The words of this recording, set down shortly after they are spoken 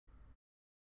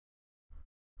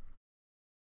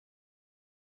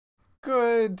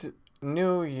Good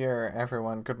New Year,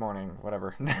 everyone. Good morning,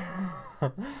 whatever.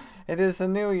 It is the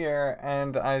new year,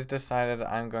 and I decided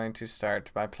I'm going to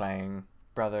start by playing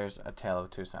Brothers: A Tale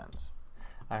of Two Sons.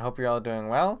 I hope you're all doing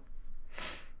well.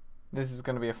 This is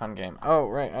going to be a fun game. Oh,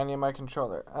 right, I need my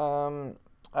controller.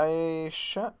 I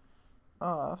shut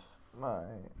off my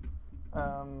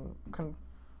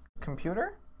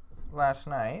computer last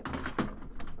night,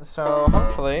 so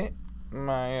hopefully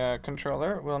my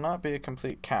controller will not be a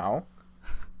complete cow.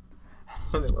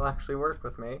 And it will actually work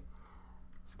with me.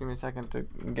 Just give me a second to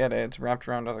get it. It's wrapped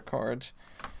around other cords.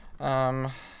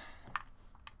 Yep,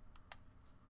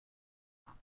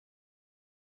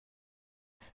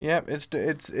 it's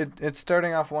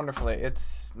starting off wonderfully.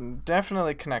 It's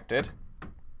definitely connected.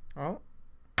 Oh,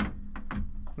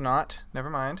 not. Never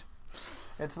mind.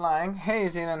 It's lying. Hey,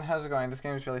 Zenon, how's it going? This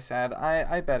game is really sad.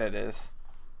 I bet it is.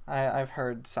 I've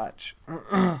heard such.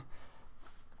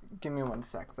 Give me one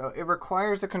sec, though. It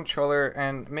requires a controller,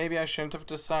 and maybe I shouldn't have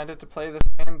decided to play this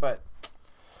game, but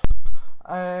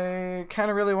I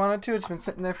kind of really wanted to. It's been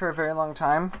sitting there for a very long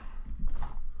time,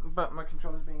 but my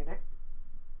controller's being a dick.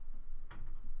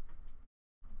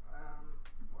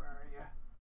 Where are you?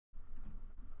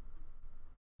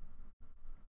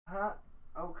 Huh?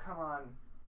 Oh, come on.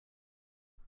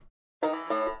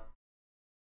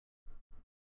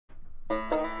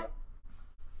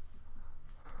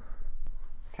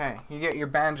 Okay, you get your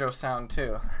banjo sound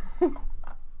too.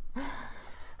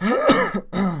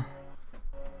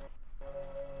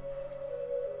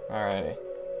 Alrighty.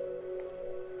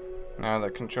 Now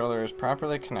the controller is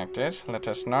properly connected. Let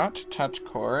us not touch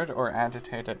cord or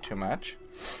agitate it too much.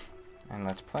 And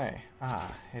let's play.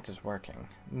 Ah, it is working.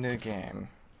 New game.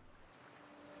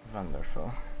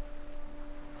 Wonderful.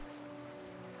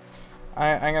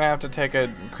 I'm gonna have to take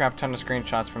a crap ton of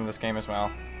screenshots from this game as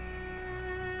well,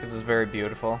 because it's very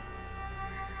beautiful.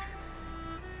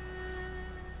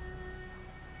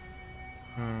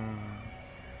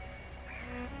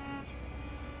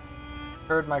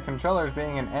 Heard my controller's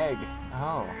being an egg.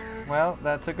 Oh, well,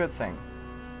 that's a good thing,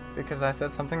 because I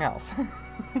said something else.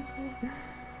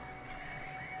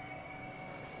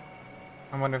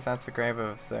 I wonder if that's the grave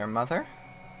of their mother?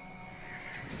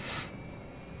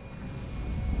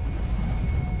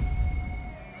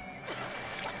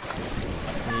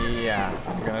 Yeah,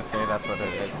 I'm gonna say that's what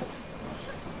it is.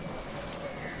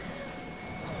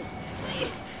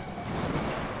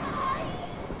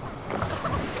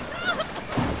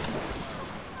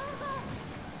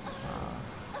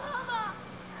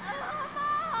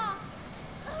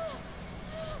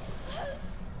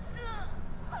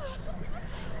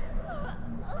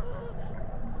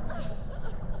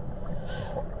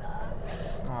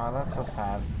 Oh, that's so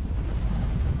sad.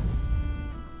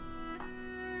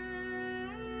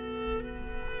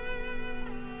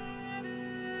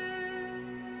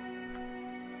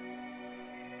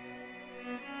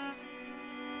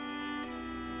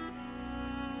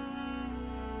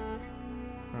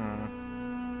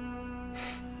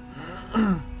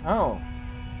 Oh.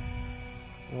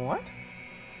 What?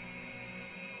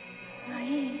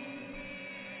 Nai.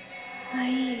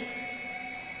 Nai.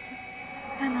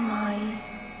 Anamai.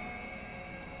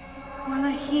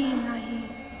 Wallahi nai.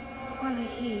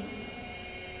 Wallahi.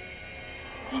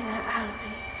 Ina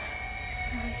albi.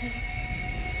 Wallahi.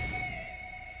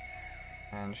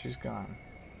 And she's gone.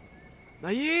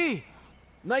 Nai!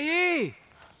 Nai!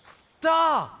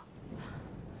 Ta!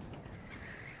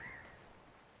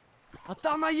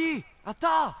 Ata, Nai!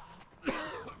 Ata!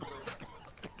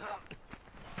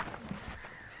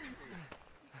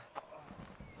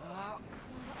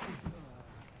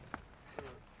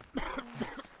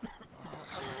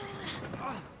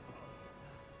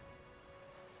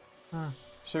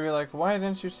 She'll be like, why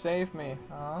didn't you save me?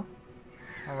 Huh?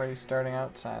 Already starting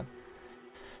out sad.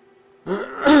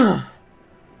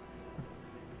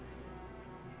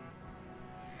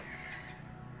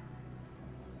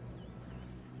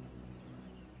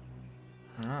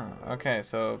 Oh, okay,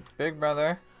 so big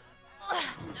brother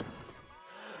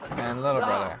and little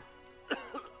brother.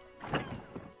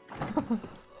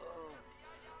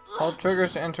 Hold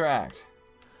triggers to interact.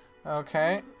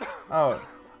 Okay. Oh,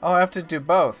 I have to do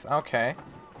both. Okay.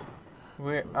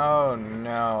 Oh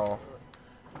no.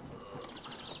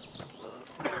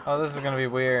 Oh, this is gonna be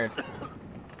weird.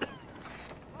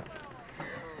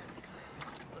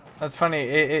 That's funny.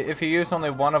 If you use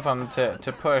only one of them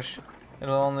to push,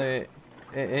 it'll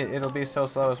be so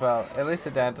slow as well. At least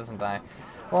the dad doesn't die.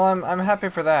 Well, I'm happy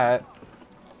for that.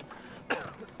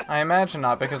 I imagine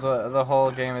not, because the whole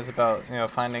game is about, you know,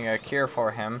 finding a cure for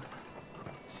him.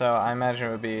 So I imagine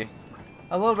it would be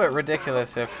a little bit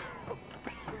ridiculous if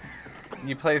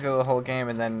you play through the whole game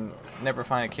and then never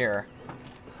find a cure.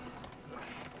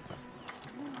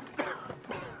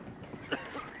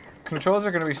 Controls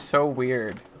are gonna be so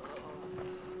weird,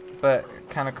 but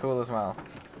kind of cool as well.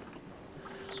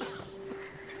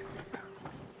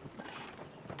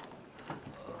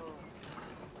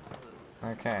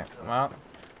 Okay, well,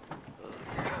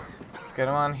 let's get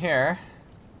him on here.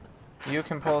 You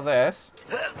can pull this.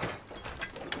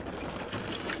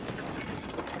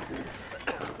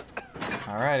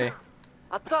 Alrighty.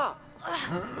 Atta!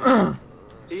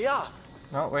 Yeah.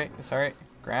 Oh, wait, sorry.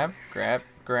 Grab, grab,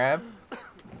 grab.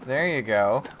 There you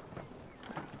go.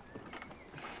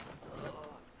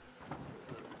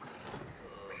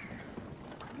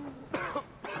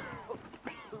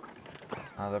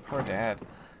 Oh, the poor dad.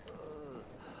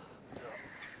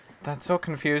 That's so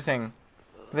confusing.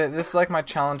 This is like my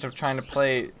challenge of trying to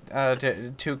play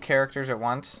two characters at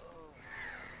once.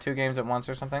 2 games at once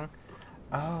or something.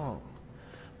 Oh.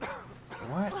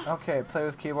 What? Okay, play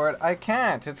with keyboard. I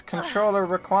can't. It's controller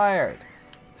required.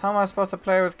 How am I supposed to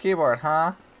play with keyboard,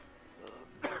 huh?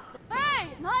 Hey,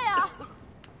 Naya!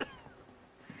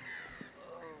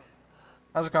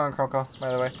 How's it going, Coco,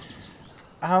 by the way?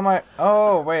 How am I...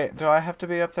 Oh, wait. Do I have to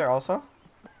be up there also?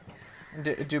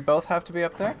 Do both have to be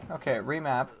up there? Okay,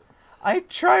 remap. I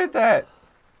tried that!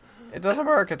 It doesn't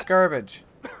work. It's garbage.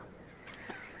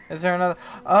 Is there another...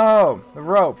 Oh, the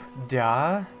rope.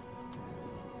 Duh.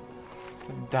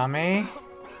 Dummy.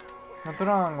 What's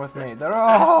wrong with me? The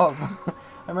rope!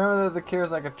 I remember that the cure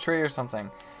is like a tree or something.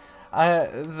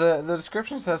 The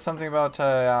description says something about,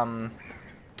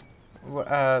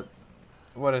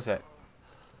 what is it?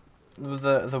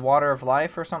 The water of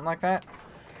life or something like that?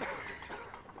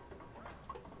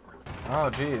 Oh,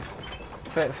 jeez.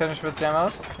 Finished with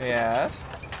demos? Yes.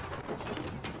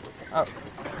 Oh,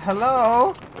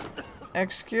 hello?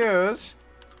 Excuse?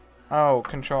 Oh,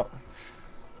 control.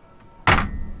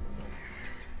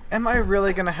 Am I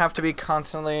really gonna have to be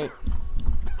constantly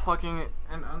plugging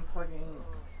and unplugging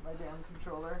my damn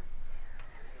controller?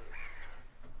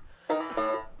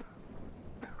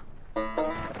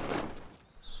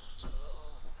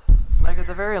 Like, at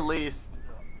the very least,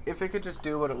 if it could just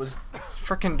do what it was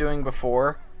frickin' doing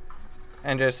before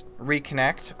and just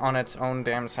reconnect on its own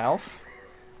damn self,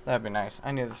 that'd be nice.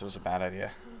 I knew this was a bad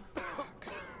idea. Fuck.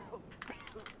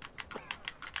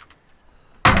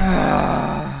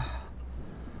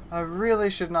 I really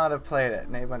should not have played it.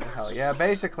 Nate went to hell. Yeah,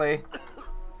 basically,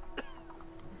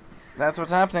 that's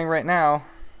what's happening right now.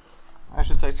 I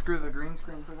should say screw the green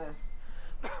screen for this.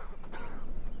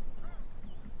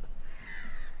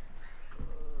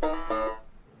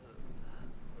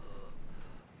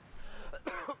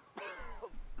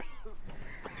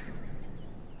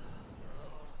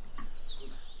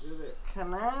 Did it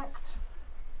connect?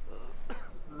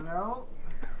 No.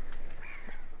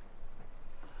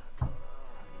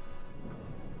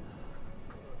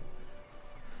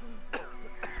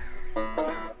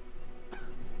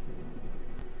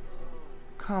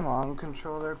 Come on,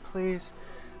 controller, please.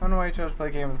 I don't know why you chose to play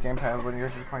a game with gamepad when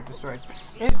yours is quite destroyed.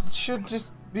 It should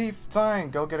just be fine.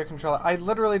 Go get a controller. I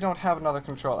literally don't have another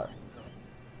controller.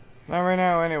 Not right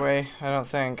now, anyway. I don't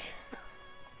think.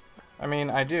 I mean,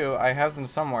 I do. I have them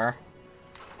somewhere.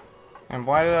 And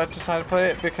why did I decide to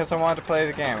play it? Because I wanted to play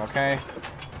the game, okay?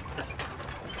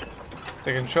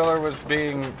 The controller was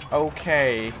being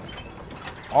okay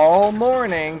all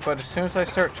morning, but as soon as I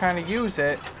start trying to use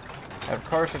it, of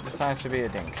course it decides to be a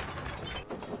dink.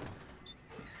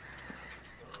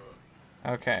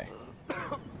 Okay.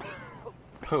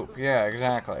 Poop, yeah,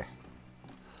 exactly.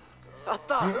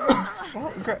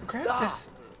 Well,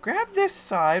 grab this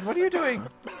side. What are you doing?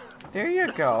 There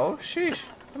you go. Sheesh.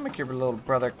 Don't make your little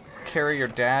brother carry your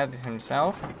dad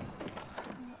himself.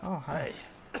 Oh, hi.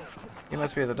 You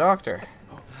must be the doctor.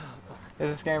 Is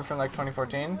this game from like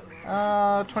 2014?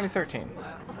 2013.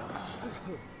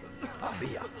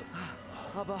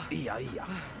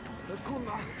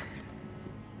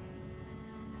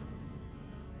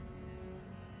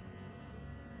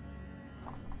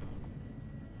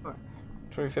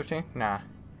 2015? Nah.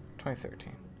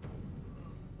 2013.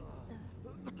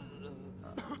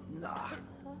 Nah,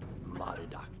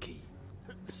 Maridaki,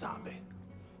 Sabe.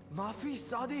 Mafi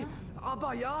Sadi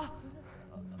Abaya?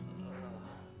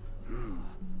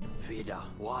 Vida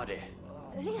Wade.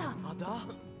 Lia! Ada?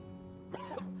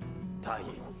 Tai.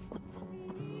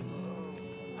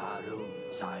 Haru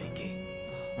Saiki.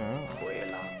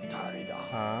 Kuela Tarida.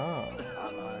 Oh.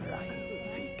 Amarai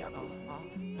Fikabu.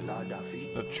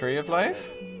 Ladafi. The Tree of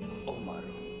Life?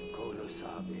 Omaru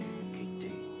Kolosabe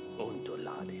Kite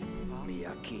Ontolade.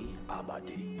 Miyaki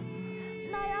Abadi.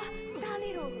 Naya,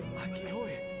 Taliro!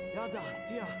 Akihoi. Yada,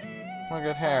 Tia. Look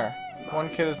at hair. One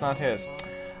kid is not his.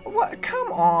 What?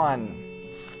 Come on.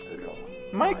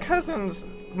 My cousins,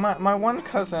 my one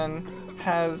cousin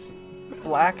has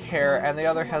black hair and the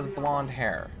other has blonde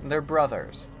hair. They're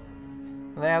brothers.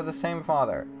 They have the same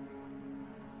father.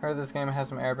 Heard this game has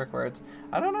some Arabic words.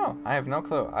 I don't know. I have no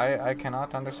clue. I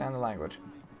cannot understand the language.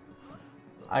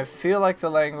 I feel like the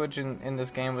language in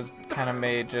this game was kind of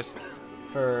made just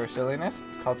for silliness.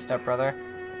 It's called stepbrother.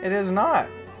 It is not.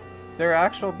 They're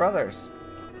actual brothers.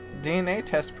 DNA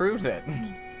test proves it.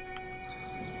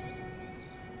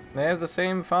 They have the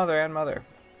same father and mother.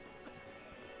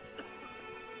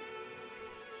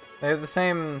 They have the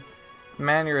same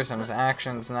mannerisms,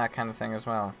 actions, and that kind of thing as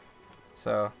well.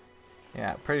 So,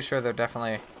 yeah, pretty sure they're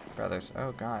definitely brothers.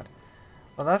 Oh god.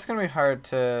 Well, that's gonna be hard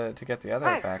to get the other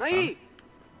back from. Am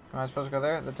I supposed to go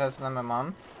there? The test and then my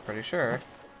mom? Pretty sure.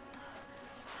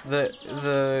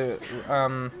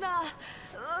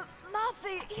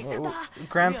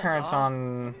 Grandparents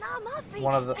on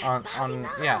one of the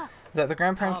yeah, the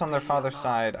grandparents on their father's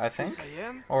side, I think,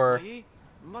 or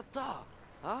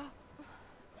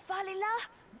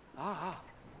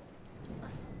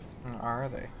are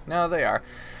they? No, they are.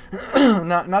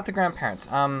 not the grandparents.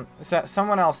 So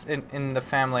someone else in the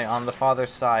family on the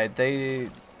father's side, they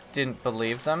didn't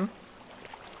believe them.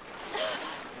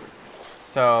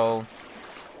 So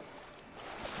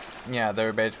yeah, they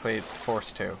were basically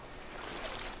forced to.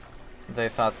 They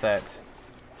thought that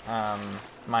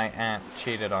my aunt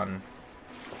cheated on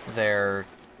their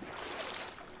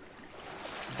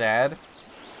dad,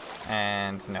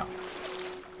 and no,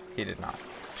 he did not.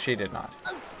 She did not.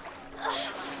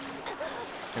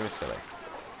 It was silly.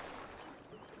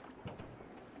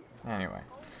 Anyway.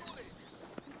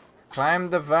 Climb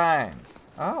the vines.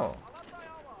 Oh.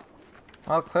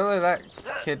 Well, clearly that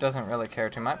kid doesn't really care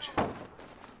too much.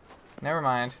 Never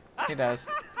mind. He does.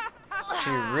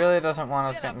 He really doesn't want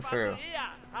us getting through.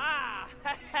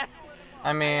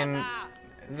 I mean,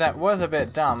 that was a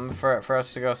bit dumb for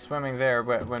us to go swimming there,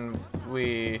 but when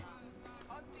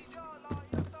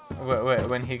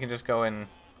he can just go and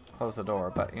close the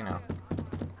door, but you know.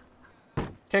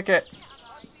 Kick it.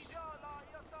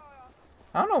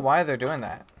 I don't know why they're doing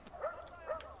that.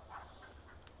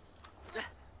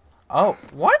 Oh,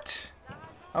 what?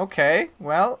 Okay,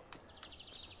 well.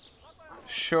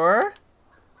 Sure.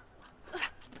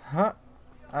 Huh.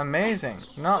 Amazing.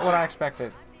 Not what I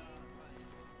expected.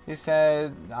 He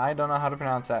said, I don't know how to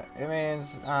pronounce that. It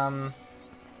means,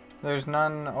 there's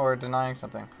none or denying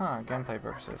something. Huh, gameplay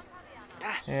purposes.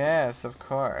 Yes, of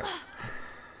course.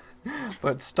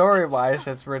 But story-wise,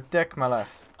 it's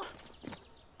ridiculous.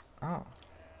 Oh.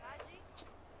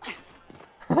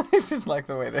 I just like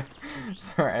the way they...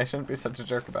 Sorry, I shouldn't be such a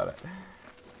jerk about it.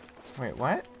 Wait,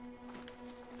 what?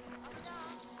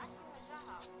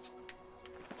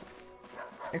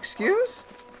 Excuse?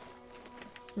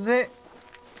 They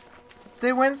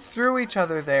went through each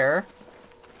other there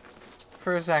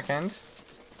for a second.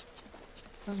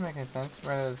 Doesn't make any sense.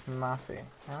 Where is Mafi?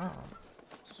 Oh.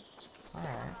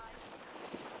 Alright.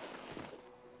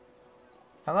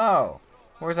 Hello.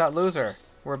 Where's that loser?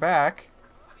 We're back.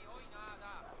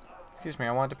 Excuse me,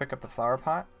 I wanted to pick up the flower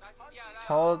pot.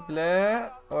 Hold bleu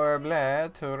or bleu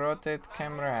to rotate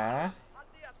camera.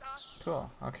 Cool,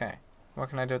 okay. What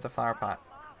can I do with the flower pot?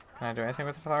 Can I do anything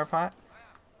with the flower pot?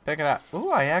 Pick it up.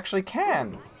 Ooh, I actually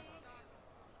can!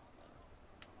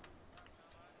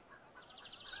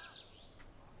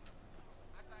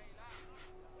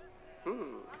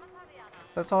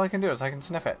 That's all I can do is I can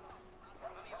sniff it.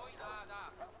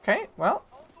 Okay, well.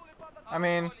 I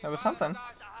mean, that was something.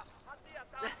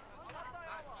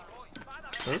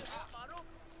 Oops.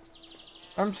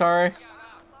 I'm sorry.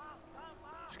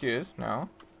 Excuse, no.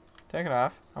 Take it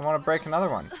off. I want to break another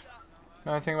one.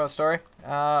 Know anything about the story?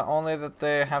 Only that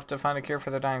they have to find a cure for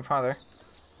their dying father.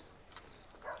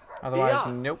 Otherwise,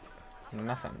 nope.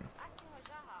 Nothing.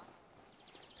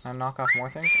 Can I knock off more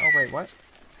things? Oh, wait, what?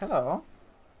 Hello.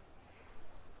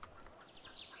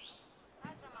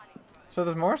 So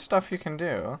there's more stuff you can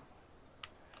do.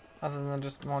 Other than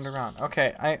just wander around.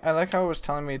 Okay, I like how it was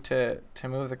telling me to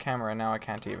move the camera and now I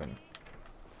can't even.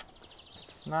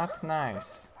 Not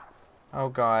nice. Oh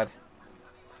god.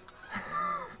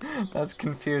 That's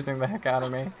confusing the heck out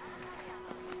of me.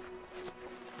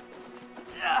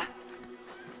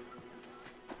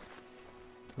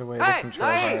 The way the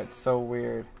controls are, it's so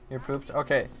weird. You're pooped?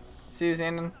 Okay. See you,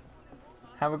 Zenon.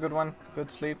 Have a good one. Good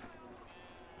sleep.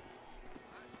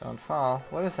 Don't fall.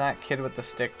 What is that kid with the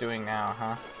stick doing now,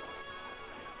 huh?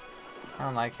 I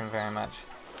don't like him very much.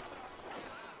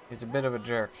 He's a bit of a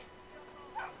jerk.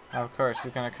 Of course,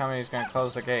 he's gonna come and he's gonna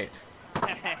close the gate.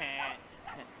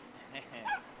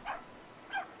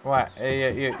 What?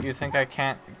 You think I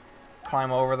can't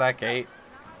climb over that gate?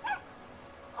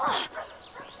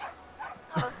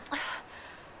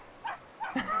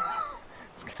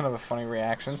 It's kind of a funny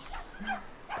reaction.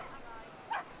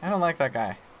 I don't like that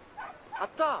guy.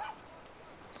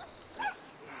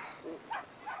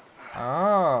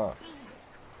 Oh.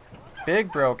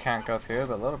 Big bro can't go through,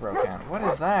 but little bro can. What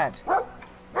is that?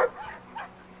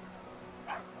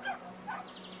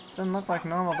 Doesn't look like a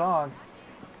normal dog.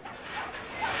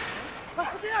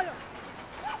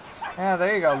 Yeah,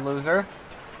 there you go, loser.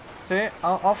 See,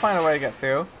 I'll find a way to get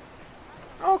through.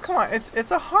 Oh, come on,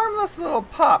 it's a harmless little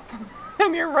pup,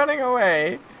 and you're running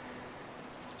away.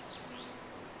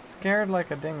 Scared like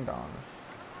a ding dong.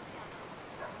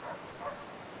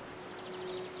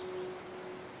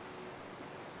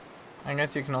 I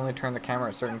guess you can only turn the camera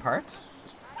at certain parts.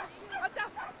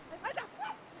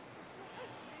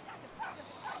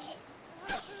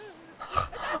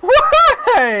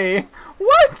 Why?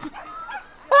 What?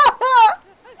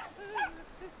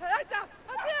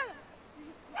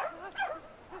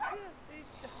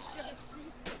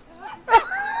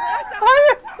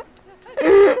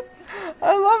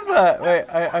 I love that. Wait,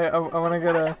 I want to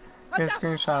get a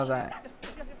screenshot of that.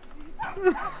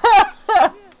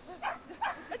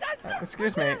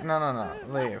 Excuse me. No.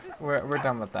 Leave. We're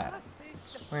done with that.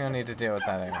 We don't need to deal with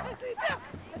that anymore.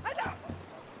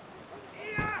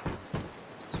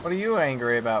 What are you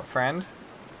angry about, friend?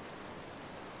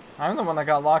 I'm the one that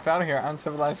got locked out of here,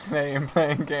 uncivilized Canadian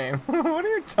playing game. What are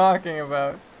you talking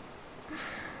about?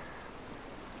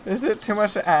 Is it too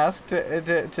much to ask to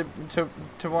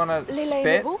want to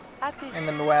spit in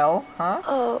the well, huh?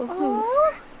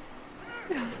 Oh.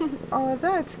 Oh,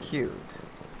 that's cute.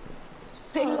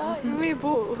 Aw.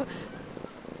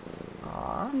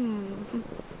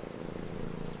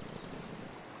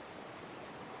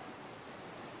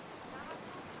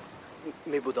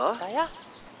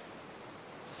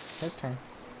 His turn.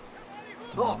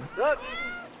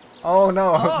 Oh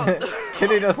no,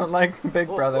 Kitty doesn't like Big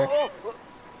Brother.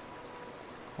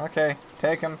 Okay,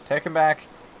 take him back.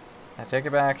 I take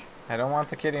it back. I don't want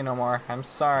the kitty no more. I'm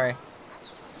sorry.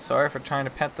 Sorry for trying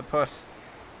to pet the puss.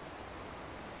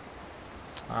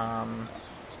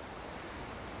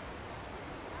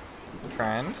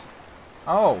 Friend?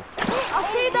 Oh!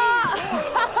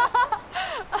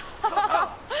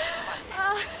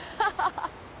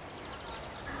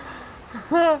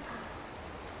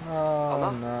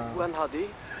 Oh no.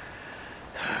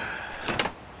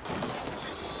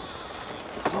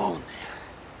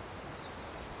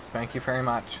 Thank you very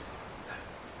much.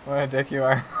 What a dick you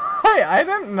are. Hey, I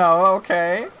didn't know,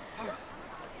 okay?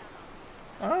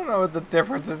 I don't know what the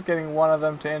difference is getting one of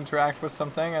them to interact with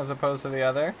something as opposed to the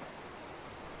other.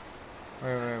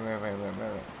 Wait.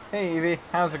 Hey, Evie,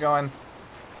 how's it going?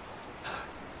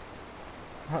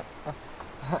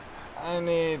 I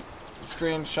need a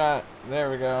screenshot.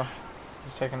 There we go.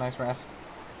 Just take a nice rest.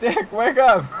 Dick, wake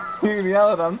up! You can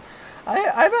yell at him.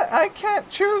 I can't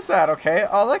choose that, okay?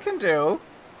 All I can do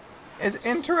is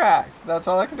interact. That's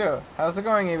all I can do. How's it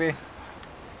going, Evie?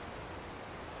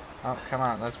 Oh, come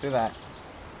on, let's do that.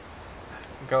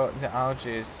 Go. Oh,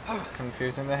 jeez.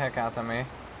 Confusing the heck out of me.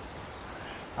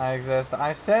 I exist.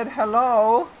 I said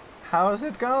hello. How's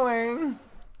it going?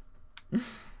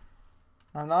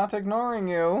 I'm not ignoring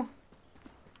you.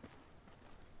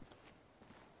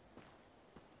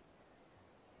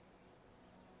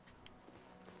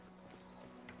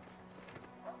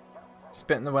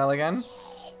 Spit in the well again?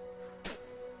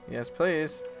 Yes,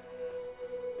 please.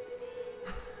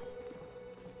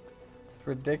 It's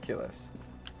ridiculous.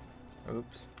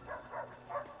 Oops.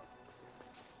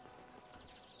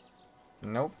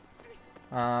 Nope.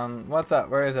 What's up?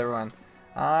 Where is everyone?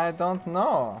 I don't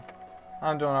know.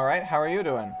 I'm doing alright. How are you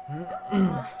doing?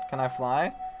 Can I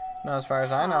fly? No, as far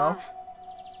as I know.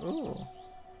 Ooh.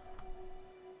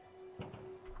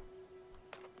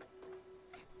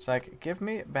 It's like, give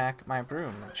me back my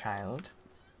broom, child.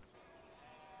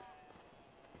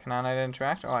 Can I not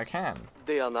interact? Oh, I can.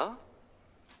 Diana?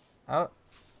 Oh,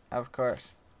 of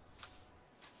course.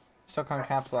 Stuck on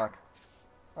caps lock.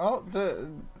 Oh,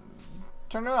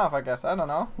 turn it off, I guess. I don't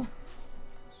know.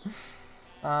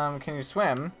 Can you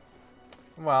swim?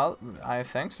 Well, I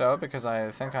think so, because I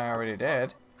think I already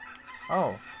did.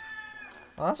 Oh.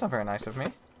 Well, that's not very nice of me.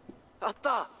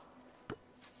 Atta!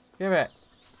 Give it.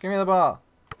 Give me the ball.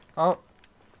 Oh.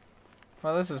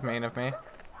 Well, this is mean of me.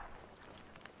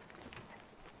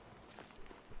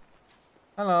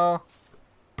 Hello.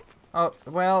 Oh,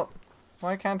 well,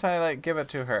 why can't I, like, give it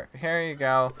to her? Here you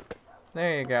go.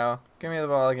 There you go. Give me the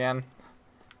ball again.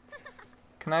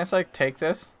 Can I just, like, take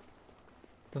this?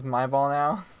 This is my ball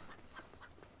now?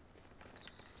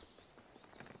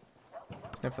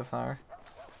 Sniff the flower.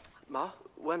 Ma,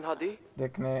 when hadi?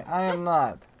 DragoNate. I am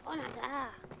not. Ona da.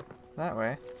 That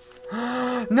way.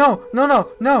 No! No, no,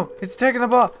 no! It's taking the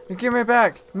ball! Give me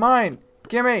back! Mine!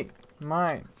 Gimme!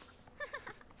 Mine.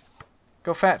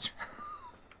 Go fetch.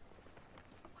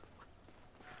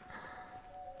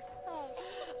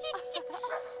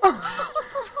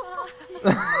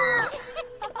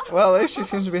 Well, at least she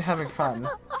seems to be having fun.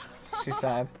 She's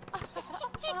sad.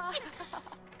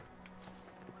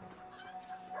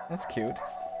 That's cute.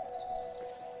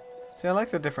 See, I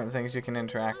like the different things you can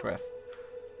interact with.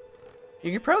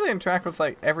 You could probably interact with,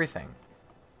 like, everything.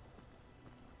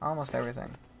 Almost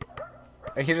everything.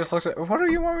 Like, he just looks at, what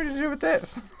do you want me to do with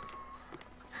this?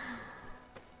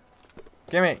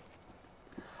 Gimme.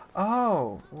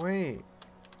 Oh, wait.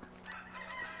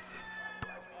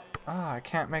 Oh, I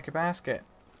can't make a basket.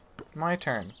 My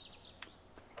turn.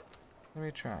 Let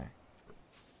me try.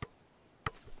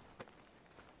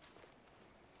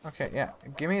 Okay, yeah.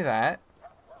 Give me that.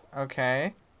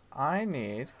 Okay. I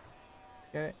need to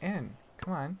get it in.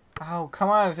 Come on. Oh, come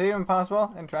on. Is it even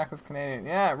possible? Interact with Canadian.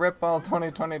 Yeah, rip ball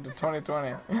 2020 to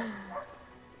 2020.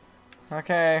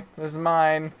 Okay, this is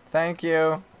mine. Thank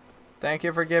you. Thank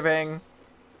you for giving.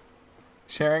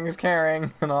 Sharing is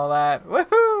caring and all that.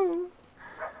 Woohoo!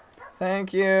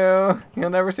 Thank you. You'll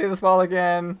never see this ball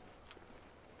again.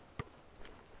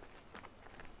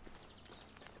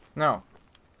 No.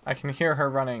 I can hear her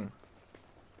running.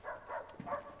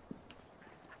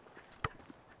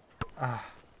 Ah.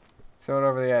 Throw it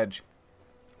over the edge.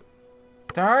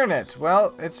 Darn it.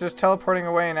 Well, it's just teleporting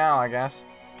away now, I guess.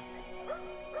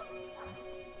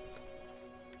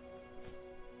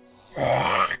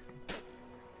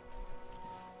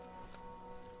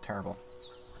 Terrible.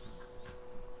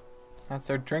 That's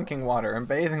their drinking water and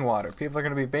bathing water. People are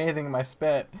going to be bathing in my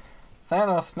spit.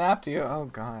 Thanos snapped you. Oh,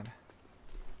 God.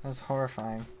 That's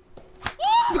horrifying.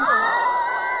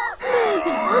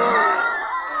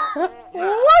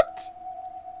 What?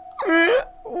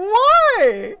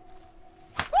 Why?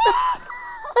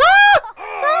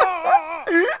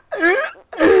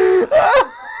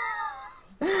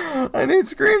 I need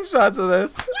screenshots of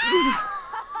this.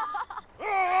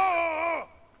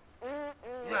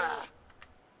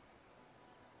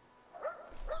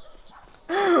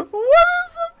 What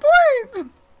is the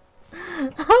point?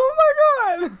 Oh my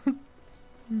god.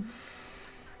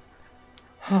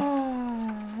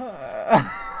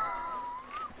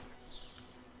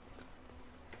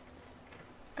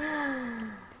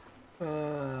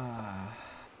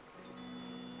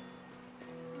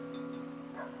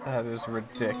 That is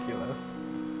ridiculous.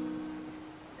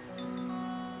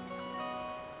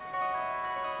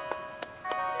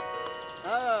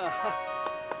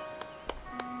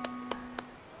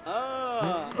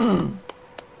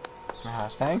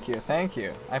 Thank you, thank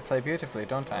you. I play beautifully,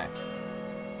 don't I?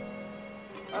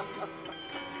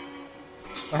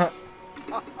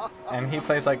 And he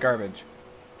plays like garbage.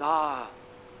 Da.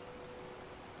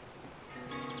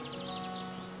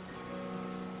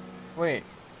 Wait.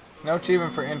 No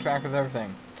achievement for interact with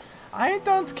everything. I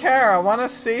don't care. I want to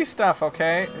see stuff,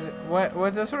 okay?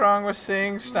 What is wrong with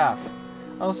seeing stuff?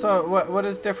 Also, what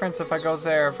is difference if I go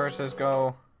there versus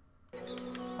go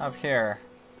up here?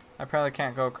 I probably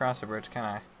can't go across the bridge, can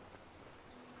I?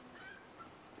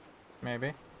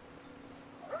 Maybe.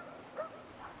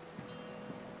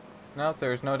 Nope,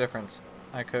 there's no difference.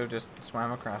 I could have just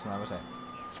swam across and that was it.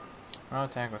 I'll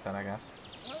attack with it, I guess.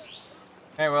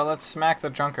 Hey, well, let's smack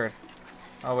the drunkard.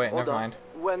 Oh wait, Hold never on. mind.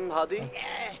 When hadi?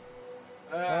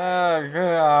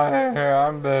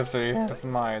 I'm busy. It's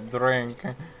my drink.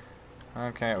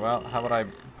 Okay, well, how about I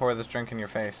pour this drink in your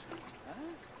face?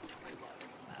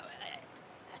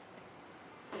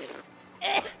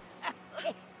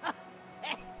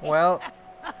 Well,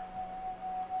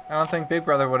 I don't think Big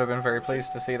Brother would have been very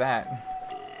pleased to see that.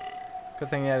 Good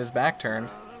thing he had his back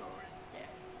turned.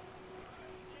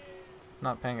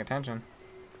 Not paying attention.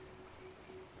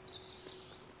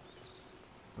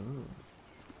 Ooh.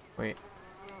 Wait.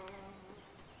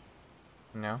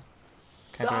 No?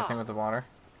 Can't do anything with the water?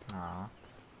 Aw.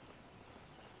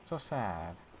 So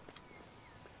sad.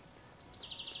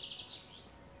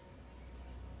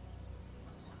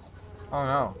 Oh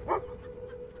no.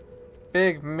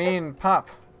 Big mean pup.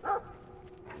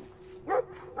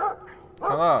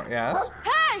 Hello, yes?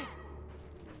 Hey!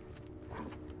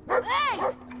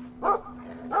 Hey!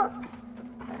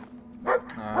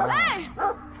 Hey!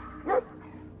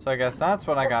 So I guess that's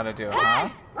what I gotta do, huh?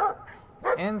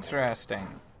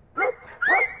 Interesting.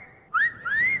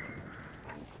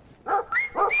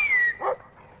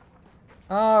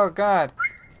 Oh god.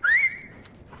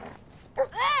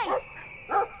 Hey!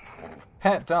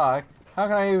 Pet dog? How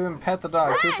can I even pet the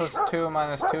dog? 2 plus 2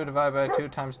 minus 2 divided by 2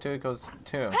 times 2 equals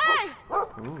 2.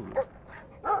 Ooh.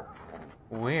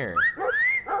 Weird.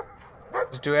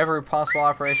 Just do every possible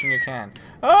operation you can.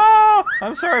 Oh!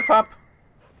 I'm sorry, pup.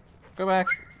 Go back.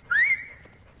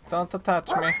 Don't touch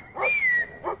me.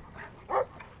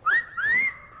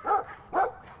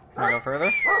 Can I go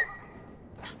further?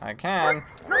 I can.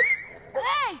 Hey!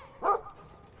 Hey!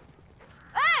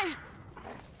 Hey!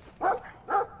 Hey!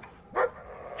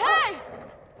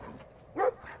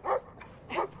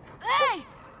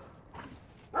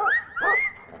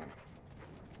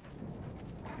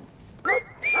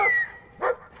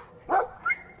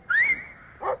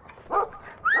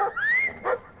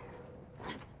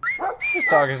 This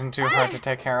dog isn't too hard to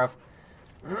take care of.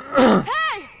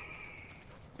 Hey!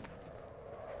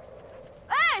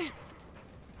 Hey!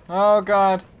 Oh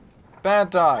god. Bad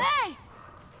dog. Hey!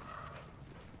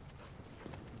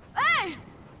 Hey!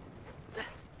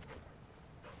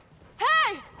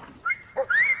 Hey!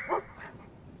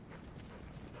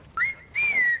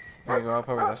 Can we go up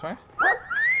over this way?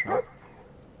 No.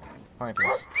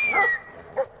 Pointless.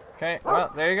 Okay,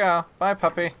 well, there you go. Bye,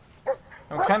 puppy.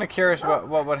 I'm kind of curious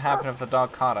what would happen if the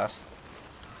dog caught us.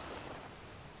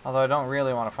 Although I don't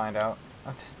really want to find out.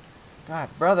 God,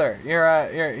 brother,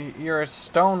 you're a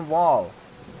stone wall.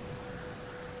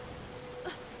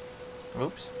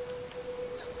 Oops.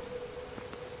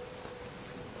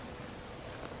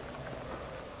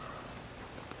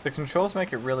 The controls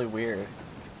make it really weird.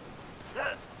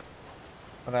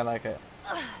 But I like it.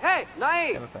 Hey,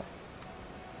 Nai! Get with it.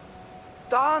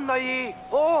 Da, Nai!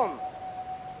 Home!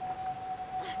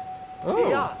 Ooh,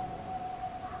 Yeah.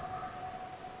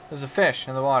 there's a fish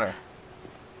in the water.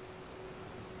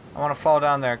 I want to fall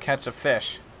down there and catch a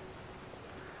fish.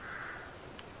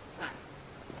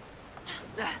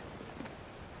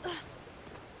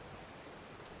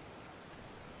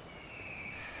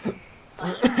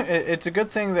 It's a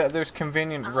good thing that there's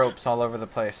convenient ropes all over the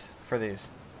place for these.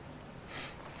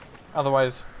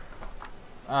 Otherwise,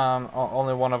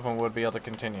 only one of them would be able to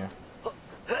continue.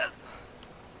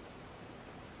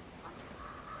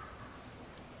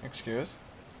 Excuse.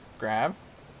 Grab.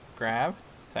 Grab.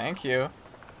 Thank you.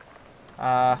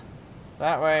 That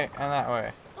way and that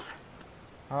way.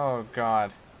 Oh,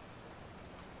 God.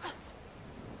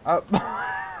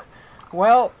 Oh.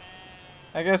 Well,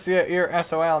 I guess you're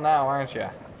SOL now, aren't you?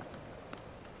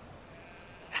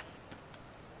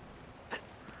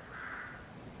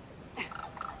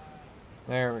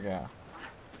 There we go.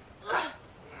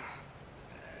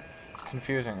 It's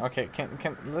confusing. Okay,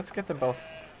 let's get them both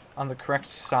on the correct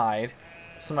side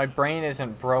so my brain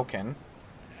isn't broken.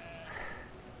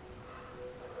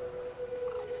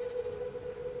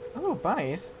 Oh,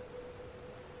 bunnies.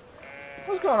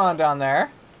 What's going on down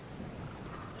there?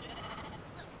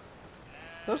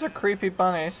 Those are creepy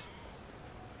bunnies.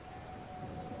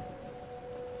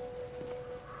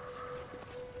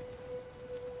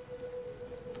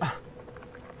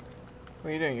 What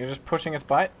are you doing? You're just pushing its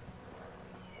butt?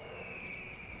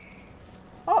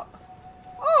 Oh!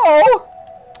 Oh!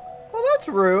 Well, that's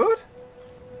rude.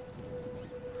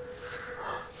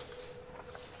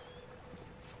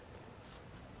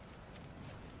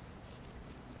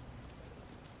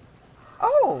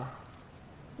 Oh!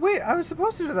 Wait, I was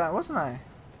supposed to do that, wasn't I?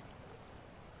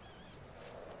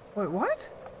 Wait, what?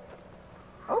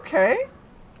 Okay.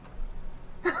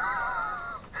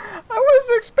 I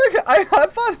was expecting. I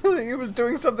thought that he was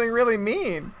doing something really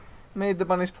mean. Made the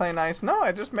bunnies play nice. No,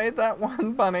 I just made that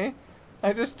one bunny.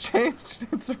 I just changed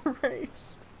its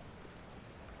race.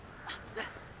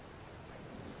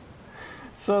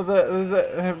 So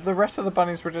the rest of the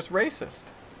bunnies were just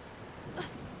racist.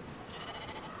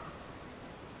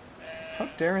 How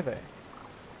dare they?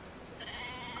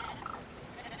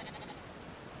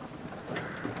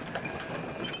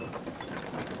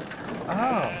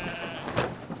 Oh.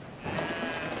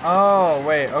 Oh,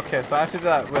 wait, okay, so I have to do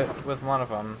that with one of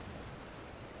them.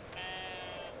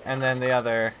 And then the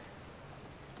other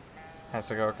has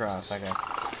to go across, I guess.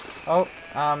 Oh,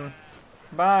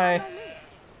 bye.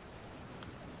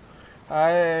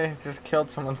 I just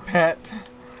killed someone's pet.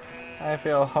 I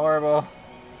feel horrible.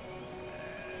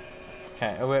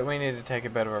 Okay, we need to take a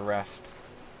bit of a rest.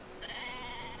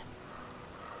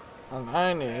 And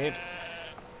I need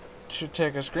to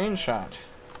take a screenshot.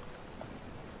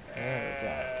 There we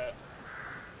go.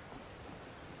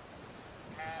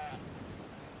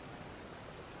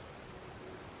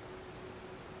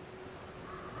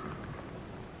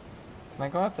 Can I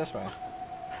go up this way?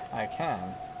 I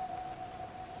can.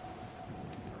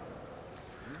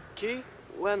 Ki?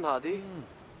 When, Hadi?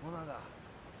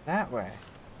 That way.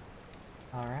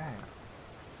 Alright.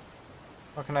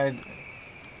 What can I...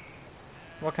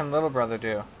 What can little brother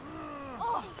do?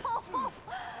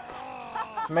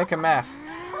 Make a mess.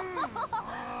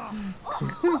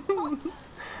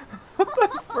 What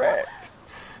the frick?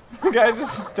 The guy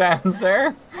just stands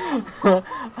there.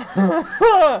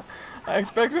 I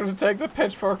expect him to take the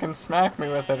pitchfork and smack me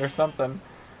with it or something.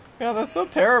 Yeah, that's so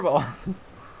terrible.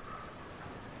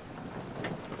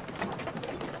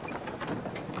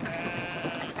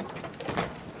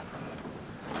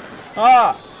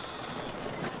 Ah!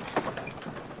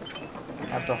 I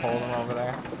have to hold him over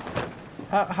there.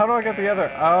 How do I get the other?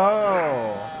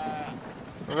 Oh!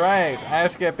 Right, I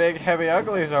have to get big heavy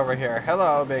uglies over here.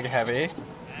 Hello, big heavy.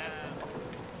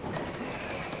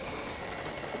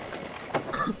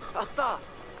 Atta!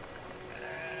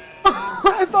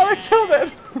 I thought I killed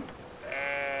it!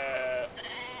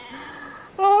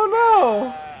 Oh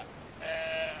no!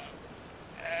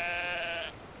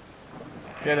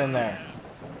 Get in there.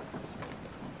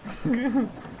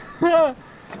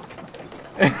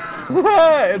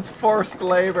 It's forced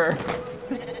labor.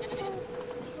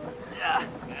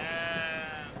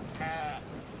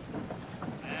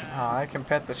 Oh, I can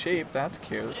pet the sheep. That's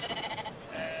cute.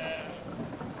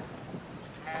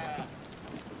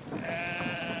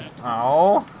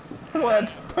 Oh,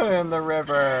 what? Put it in the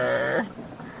river.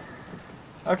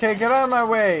 Okay, get out of my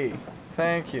way.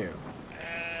 Thank you.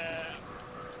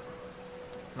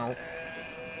 Nope.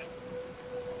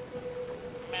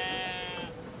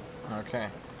 Okay.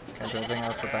 Can't do anything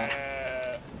else with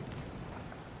that.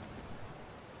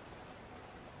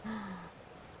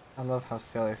 I love how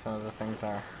silly some of the things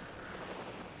are.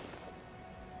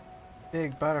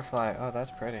 Big butterfly. Oh,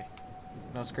 that's pretty.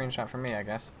 No screenshot for me, I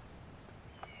guess.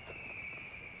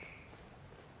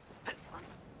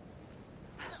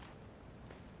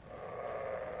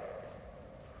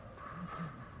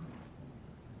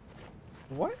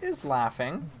 What is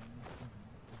laughing?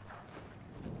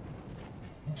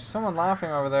 There's someone laughing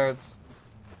over there. It's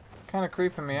kind of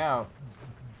creeping me out.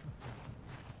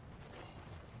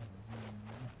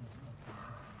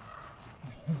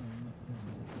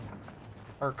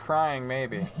 Or crying,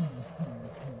 maybe.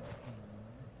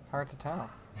 Hard to tell.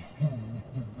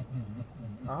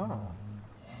 Oh.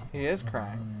 He is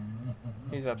crying.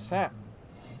 He's upset.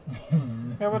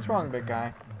 Yeah, what's wrong, big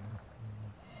guy?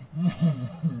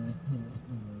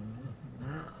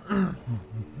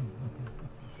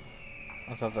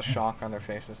 I just have the shock on their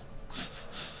faces.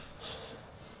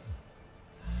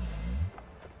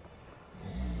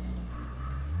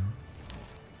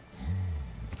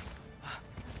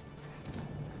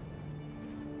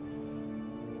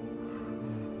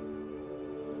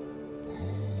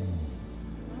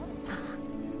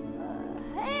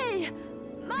 Hey!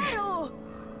 Maru!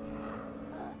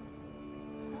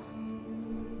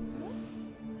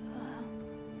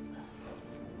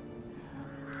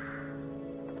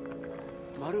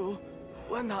 Maru,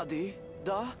 when hadi?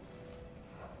 Da?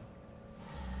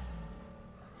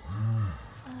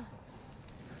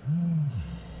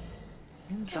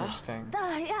 Interesting.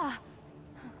 Da, yeah.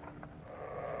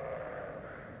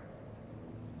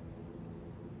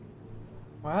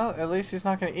 Well, at least he's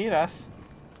not going to eat us.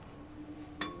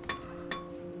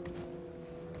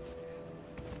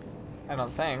 I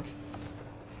don't think.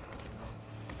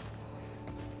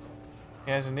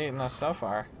 He hasn't eaten us so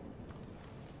far.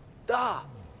 Da!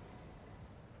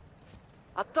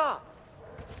 Atta!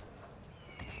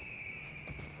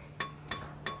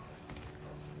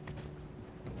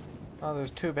 Oh,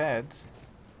 there's 2 beds.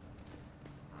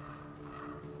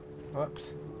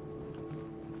 Whoops.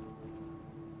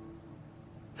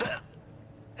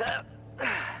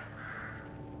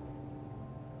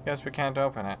 Guess we can't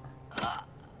open it.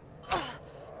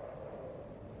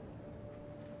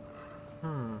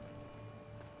 Am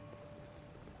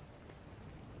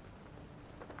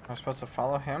I supposed to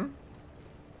follow him?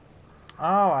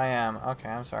 Oh, I am. Okay,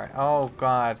 I'm sorry. Oh,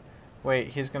 God. Wait,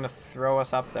 he's gonna throw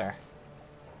us up there.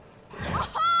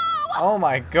 Oh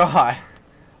my God.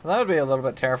 Well, that would be a little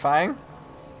bit terrifying.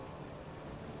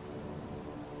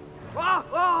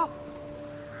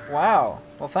 Wow.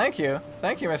 Well, thank you.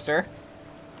 Thank you, Mr.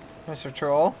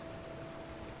 Troll.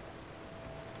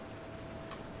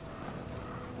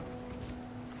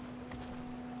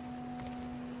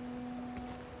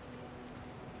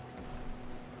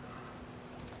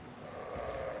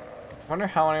 Wonder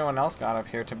how anyone else got up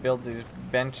here to build these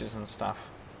benches and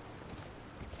stuff.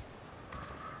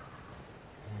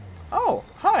 Oh,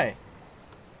 hi.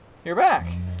 You're back.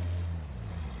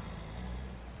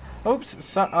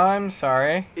 Oops, I'm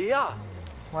sorry. Yeah!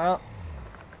 Well,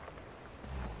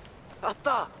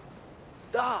 Atta!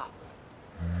 Da!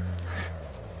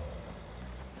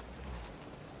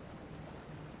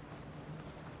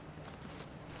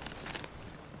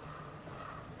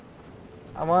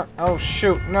 I want... Oh,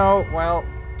 shoot. No, well...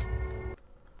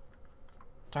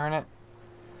 Darn it.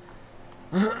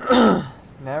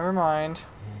 Never mind.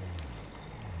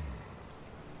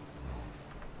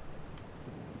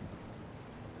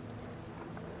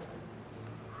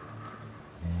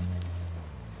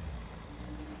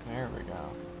 There we go.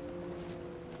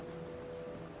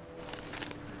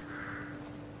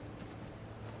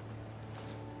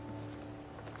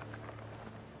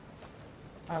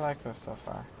 I like this so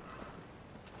far.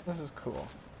 This is cool.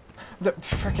 The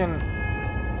frickin'...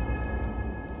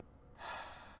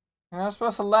 You're not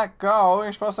supposed to let go.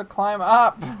 You're supposed to climb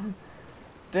up.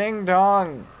 Ding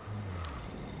dong.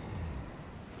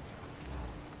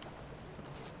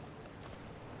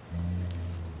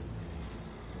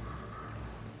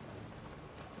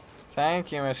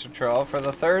 Thank you, Mr. Troll, for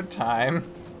the third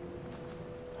time.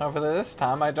 Hopefully this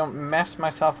time I don't mess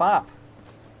myself up.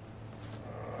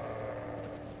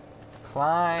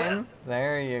 Climb.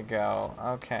 There you go.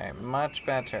 Okay, much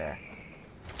better.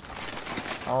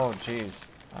 Oh, jeez.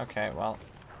 Okay, well.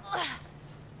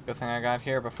 Good thing I got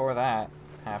here before that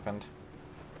happened.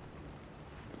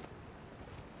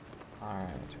 Alright.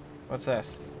 What's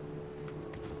this?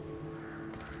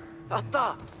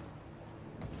 Atta!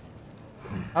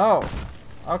 Oh!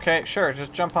 Okay, sure,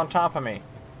 just jump on top of me.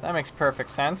 That makes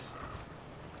perfect sense.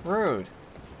 Rude.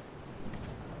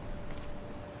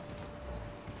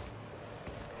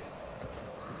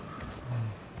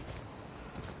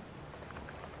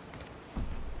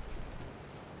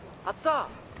 Atta!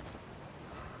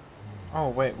 Oh,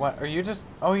 wait, what? Are you just...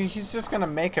 Oh, he's just gonna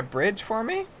make a bridge for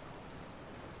me?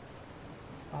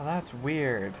 Oh, that's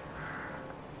weird.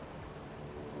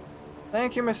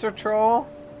 Thank you, Mr. Troll.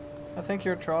 I think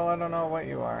you're a troll. I don't know what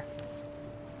you are.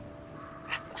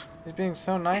 He's being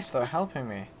so nice, though, helping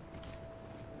me.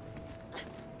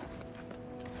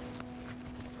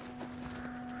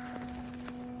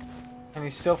 And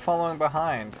he's still following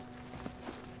behind.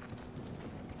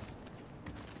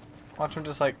 Watch him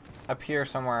just, like, appear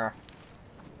somewhere.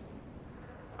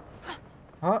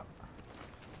 Huh?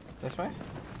 This way?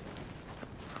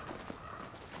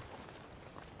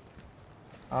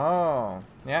 Oh,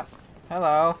 yep.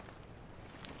 Hello.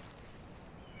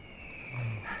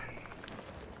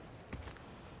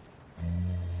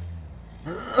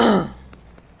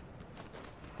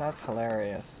 That's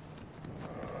hilarious.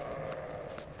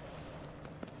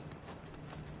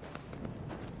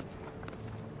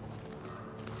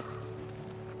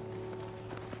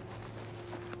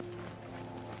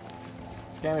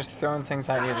 This game is throwing things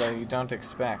at you that you don't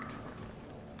expect.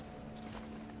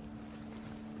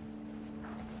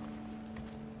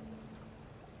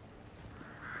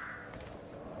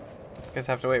 Guess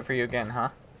I have to wait for you again, huh?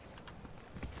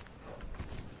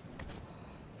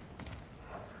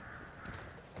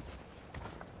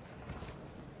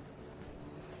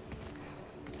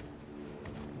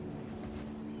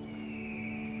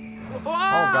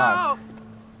 Oh god.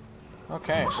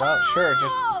 Okay, well, sure,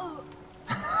 just...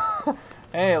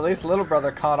 Hey, at least little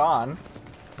brother caught on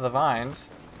to the vines.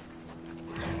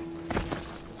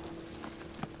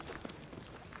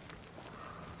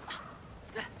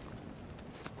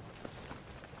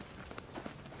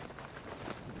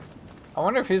 I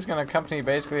wonder if he's going to accompany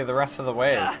basically the rest of the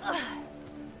way.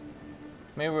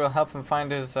 Maybe we'll help him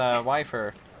find his wife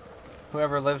or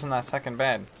whoever lives in that second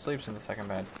bed, sleeps in the second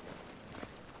bed.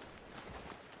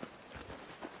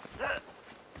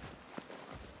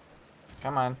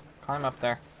 Come on, climb up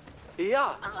there.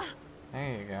 Yeah.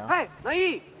 There you go. Hey,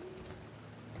 Nai!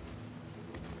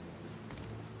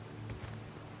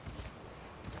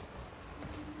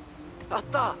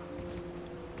 Atta!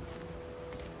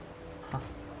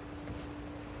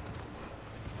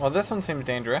 Well, this one seems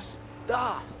dangerous.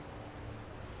 Da!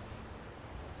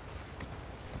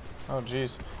 Oh,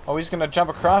 jeez. Oh, he's gonna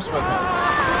jump across with me.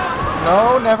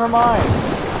 No, never mind.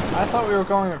 I thought we were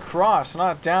going across,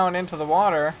 not down into the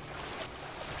water.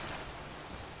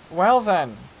 Well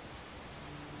then.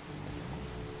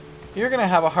 You're gonna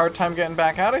have a hard time getting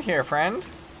back out of here, friend.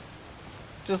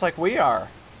 Just like we are.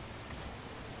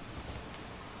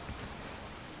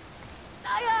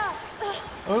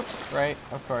 Oops, right,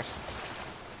 of course.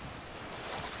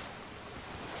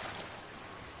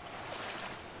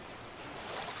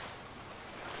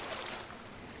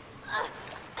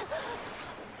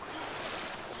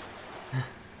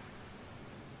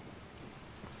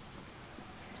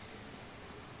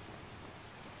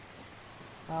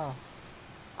 Oh.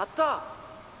 Atta!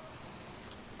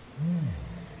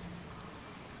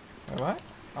 Wait, what?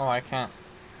 Oh, I can't.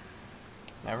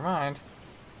 Never mind.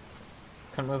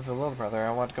 Couldn't move the little brother.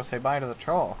 I want to go say bye to the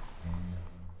troll.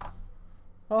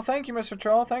 Well, thank you, Mr.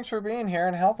 Troll. Thanks for being here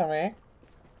and helping me.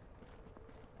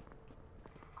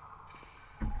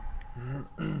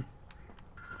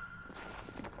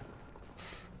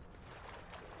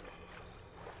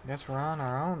 Guess we're on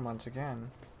our own once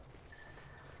again.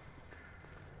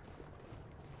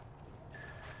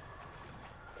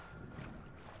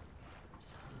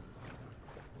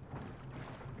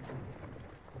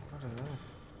 What is this?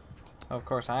 Oh, of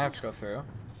course, I have to go through.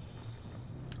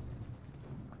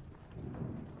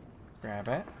 Grab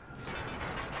it.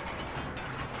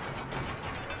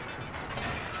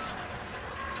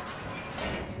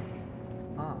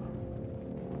 Ah.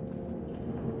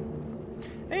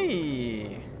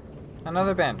 Hey!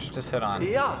 Another bench to sit on.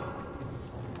 Yeah.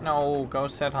 No, go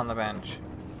sit on the bench.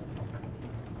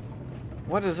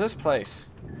 What is this place?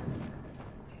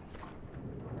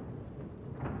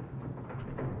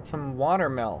 Some water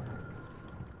mill.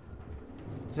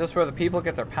 Is this where the people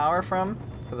get their power from?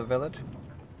 For the village?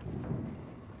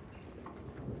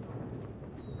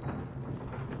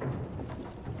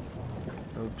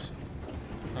 Oops.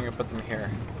 I'm gonna put them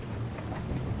here.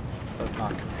 So it's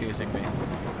not confusing me.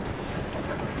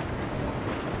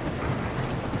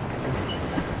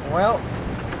 Well.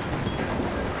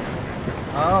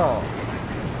 Oh.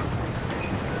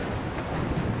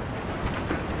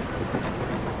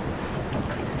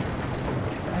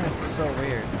 That's so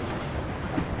weird.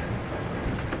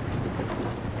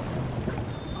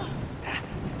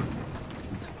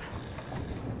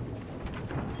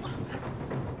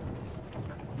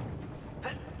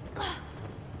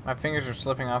 My fingers are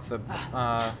slipping off the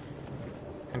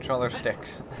controller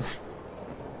sticks.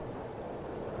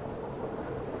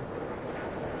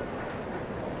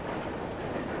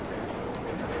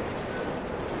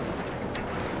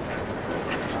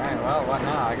 Alright, well, what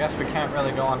now? I guess we can't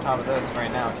really go on top of this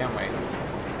right now, can we?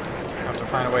 We have to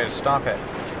find a way to stop it.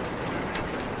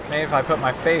 Maybe if I put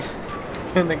my face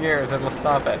in the gears, it'll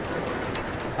stop it.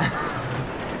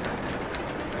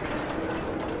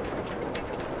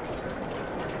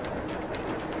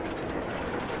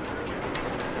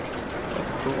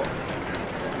 Cool.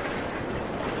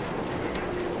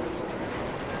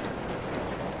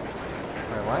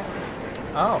 Wait, what?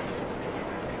 Oh.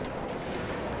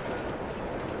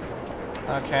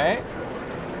 Okay.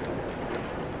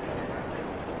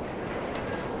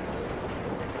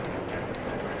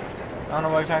 I don't know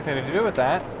what exactly to do with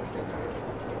that.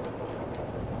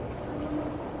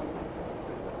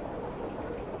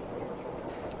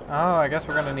 Oh, I guess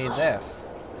we're gonna need this.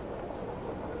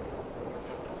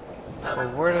 Well,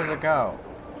 where does it go?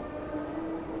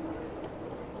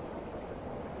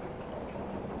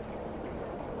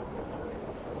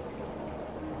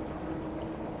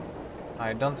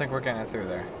 I don't think we're getting it through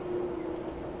there.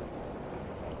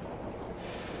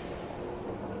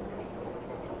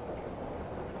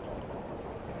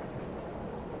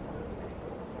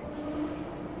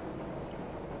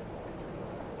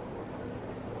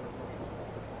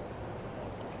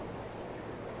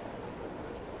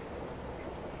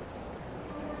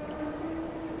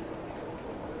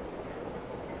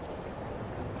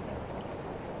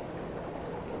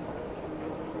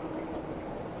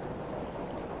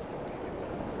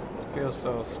 Feels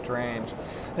so strange.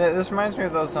 This reminds me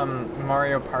of those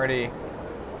Mario Party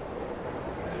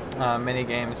mini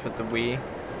games with the Wii.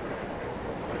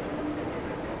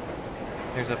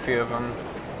 There's a few of them.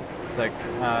 It's like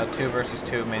 2 versus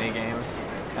 2 mini games,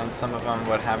 and some of them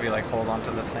would have you like hold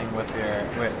onto this thing with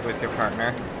your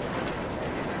partner,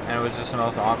 and it was just the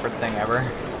most awkward thing ever.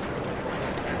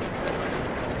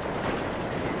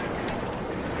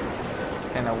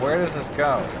 Okay, now where does this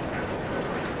go?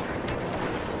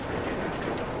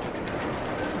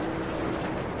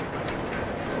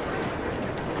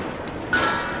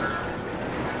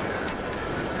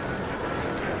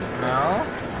 No?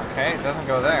 Okay, it doesn't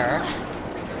go there.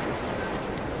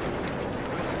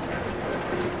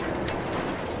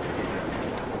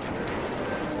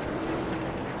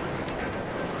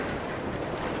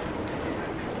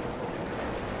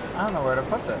 I don't know where to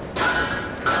put this.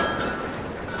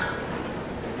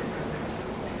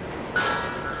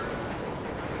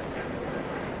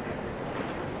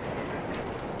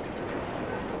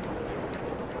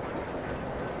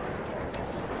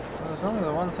 There's only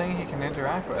the one thing he can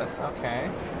interact with. Okay.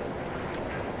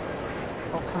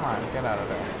 Oh, come on. Get out of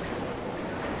there.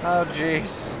 Oh,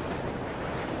 jeez.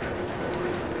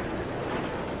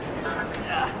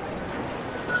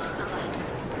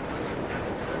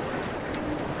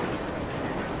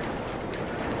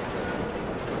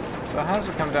 So it has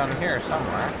to come down here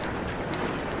somewhere.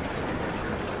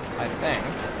 I think.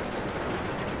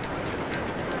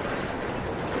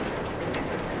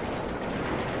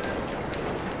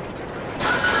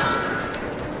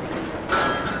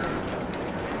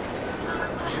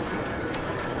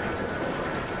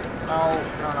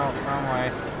 No, wrong way.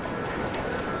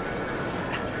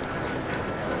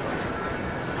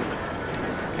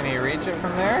 Can you reach it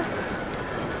from there?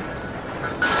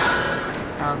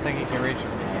 I don't think you can reach it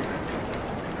from there.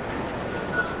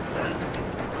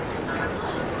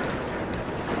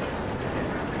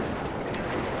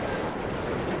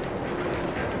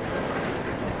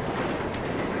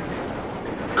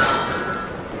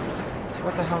 So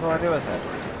what the hell do I do with it?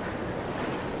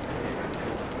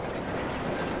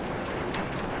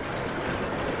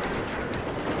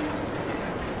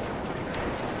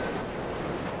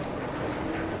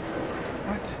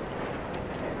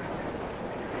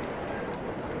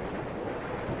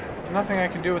 Nothing I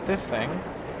can do with this thing.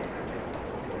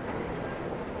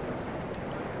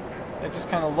 I just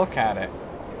kind of look at it.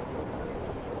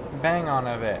 Bang on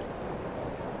a bit.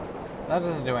 That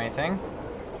doesn't do anything.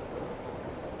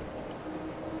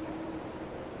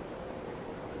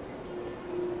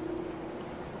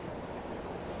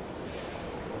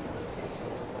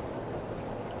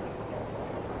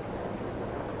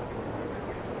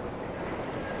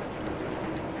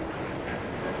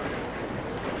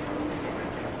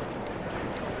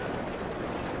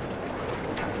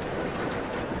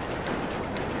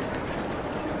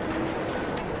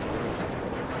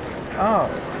 Oh.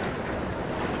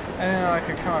 I didn't know I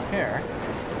could come up here.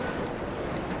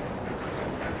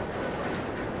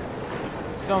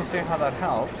 Still don't see how that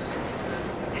helps.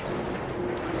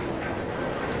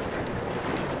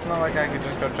 It's not like I could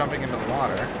just go jumping into the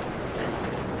water.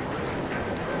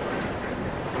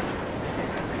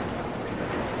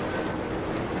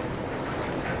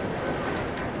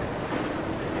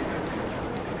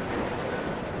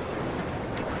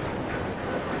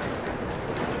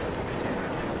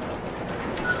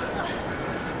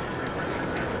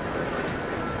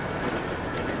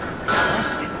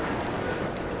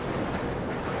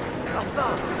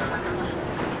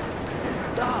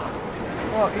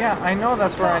 Well, yeah, I know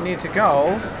that's where I need to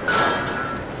go.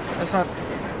 That's not...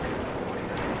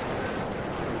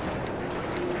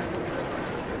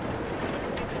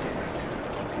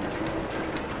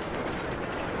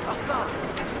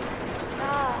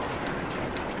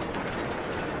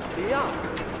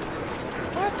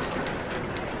 What?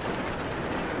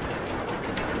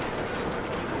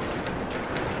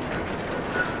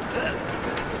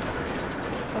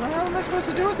 What the hell am I supposed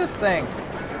to do with this thing?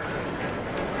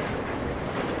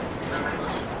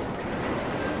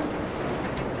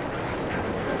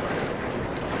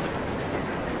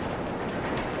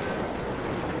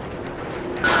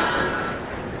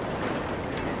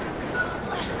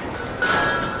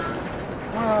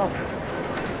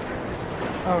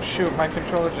 Oh shoot, my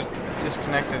controller just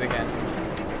disconnected again.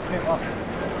 Okay, well,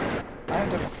 I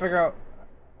have to figure out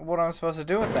what I'm supposed to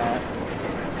do with that.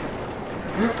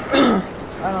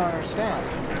 I don't understand.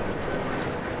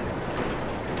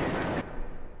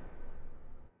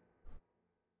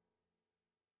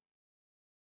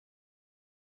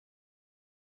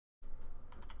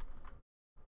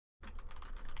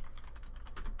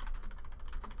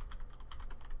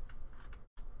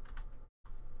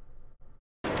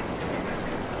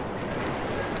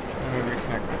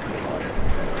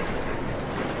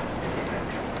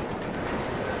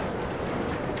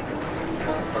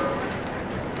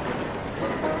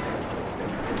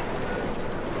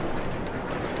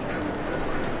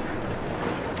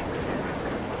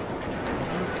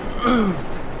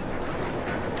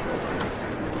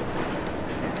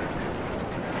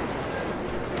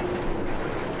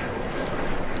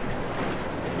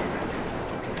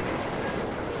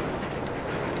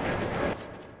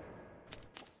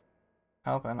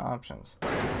 Help and options.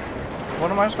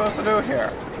 What am I supposed to do here?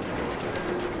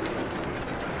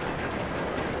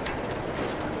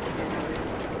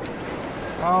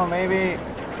 Oh, maybe...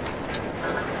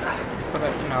 Put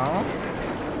it... No?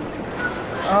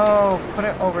 Oh, put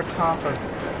it over top of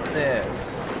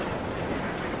this.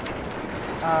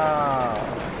 Oh,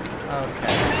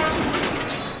 okay.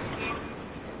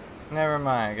 Never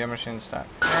mind, get machine stuck.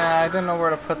 Yeah, I didn't know where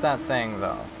to put that thing,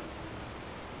 though.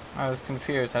 I was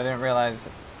confused. I didn't realize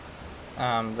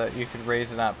that you could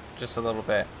raise it up just a little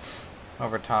bit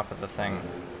over top of the thing.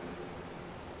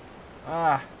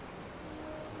 Ah.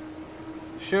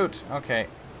 Shoot. Okay.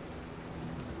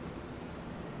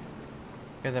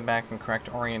 Get them back in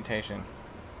correct orientation.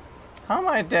 How am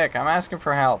I a dick? I'm asking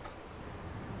for help.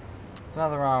 There's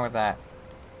nothing wrong with that.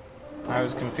 I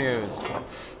was confused.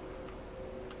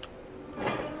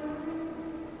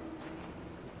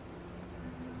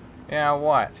 Yeah,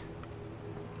 what?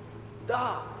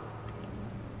 Da.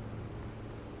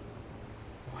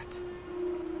 What?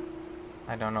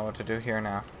 I don't know what to do here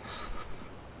now.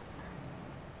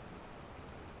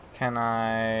 Can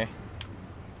I...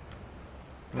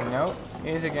 Nope.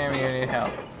 Easy game, you need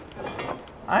help.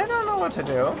 I don't know what to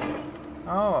do.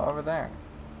 Oh, over there.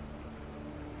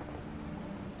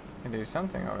 Can do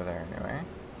something over there anyway.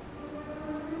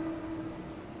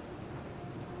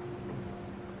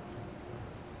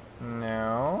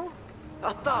 No.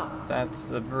 That's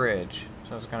the bridge.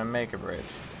 So it's gonna make a bridge.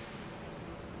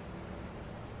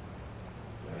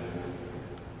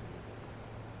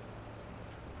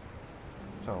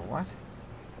 So what?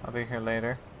 I'll be here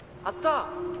later.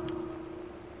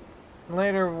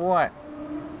 Later what?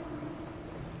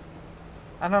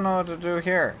 I don't know what to do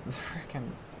here. It's freaking...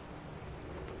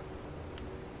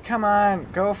 Come on,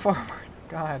 go forward.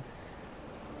 God.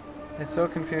 It's so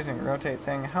confusing. Rotate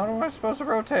thing. How am I supposed to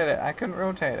rotate it? I couldn't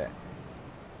rotate it.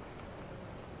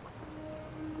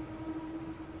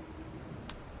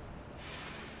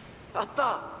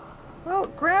 Well,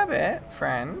 grab it,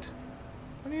 friend.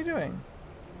 What are you doing?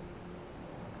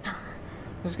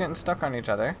 Just getting stuck on each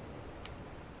other.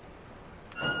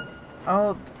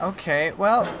 Oh, okay.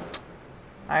 Well,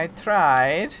 I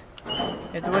tried.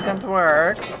 It wouldn't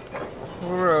work.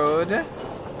 Rude. Okay.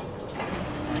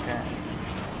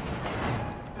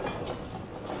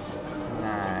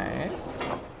 Nice.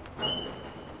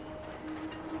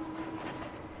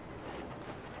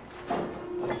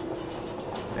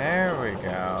 There we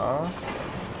go.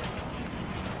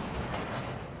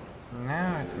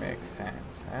 Now it makes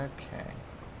sense. Okay.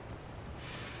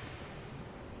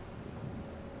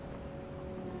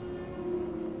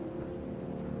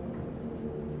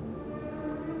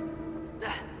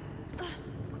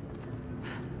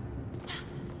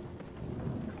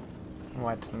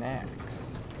 What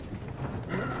next?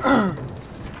 Oh,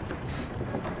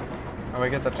 we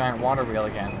get the giant water wheel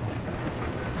again.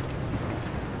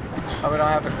 Oh, we don't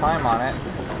have to climb on it.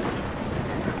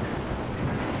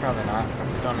 Probably not.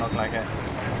 Don't look like it.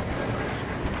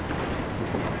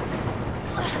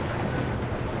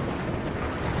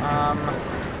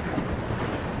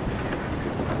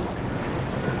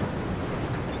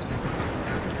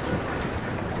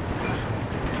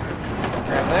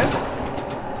 Grab this.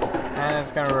 And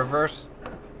it's gonna reverse.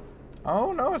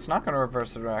 Oh no, it's not gonna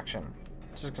reverse the direction.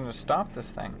 It's just gonna stop this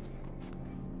thing.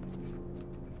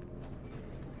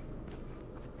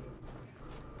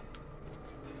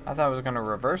 I thought it was gonna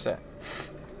reverse it.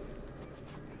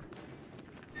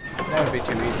 That would be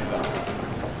too easy though.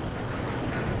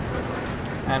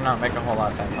 And not make a whole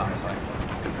lot of sense, honestly.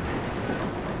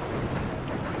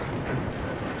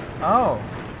 Oh!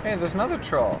 Hey, there's another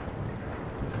troll.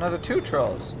 Another 2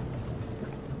 trolls.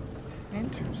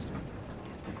 Interesting.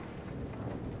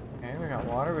 Okay, we got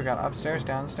water, we got upstairs,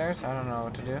 downstairs. I don't know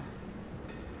what to do.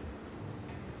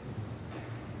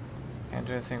 Can't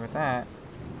do anything with that.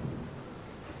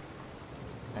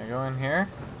 Can I go in here?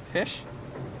 Fish?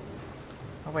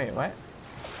 Oh wait, what?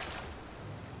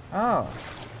 Oh.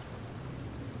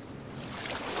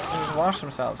 They just wash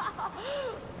themselves.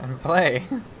 And play.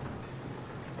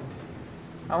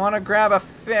 I want to grab a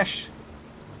fish.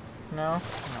 No?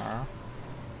 No.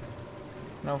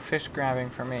 No fish grabbing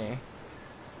for me.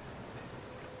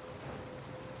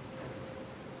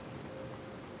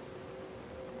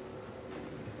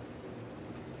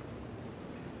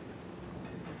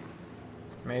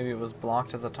 Maybe it was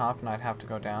blocked at the top and I'd have to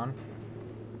go down.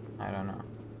 I don't know.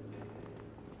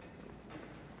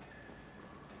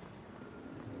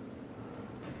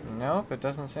 Nope, it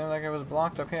doesn't seem like it was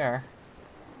blocked up here.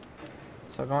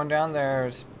 So going down there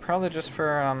is probably just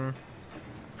for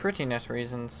prettiness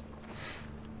reasons.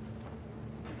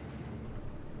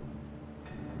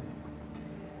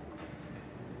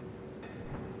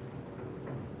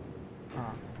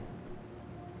 Huh.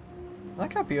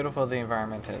 Look how beautiful the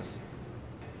environment is.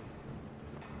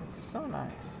 It's so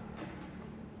nice.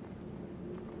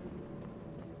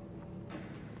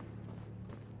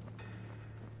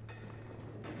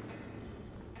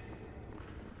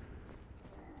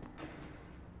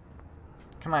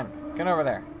 Come on, get over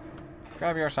there.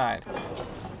 Grab your side.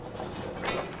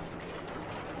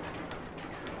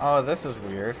 Oh, this is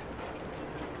weird.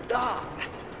 Can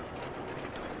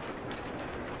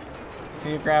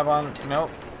you grab on?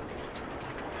 Nope.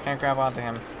 Can't grab onto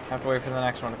him. Have to wait for the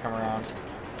next one to come around.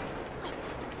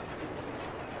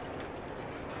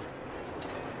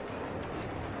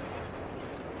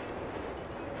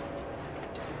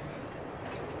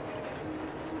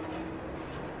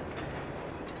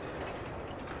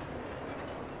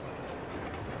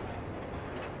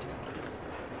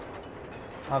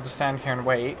 I'll just stand here and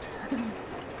wait.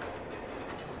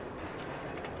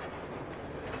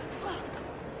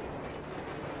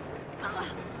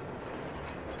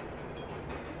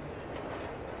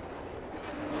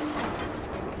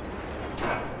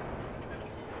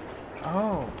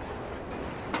 Oh.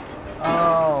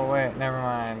 Oh, wait, never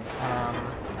mind.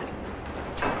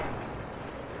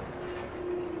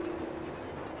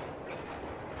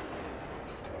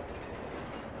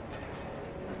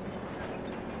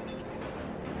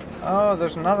 Oh,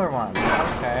 there's another one.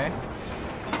 Okay.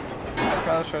 I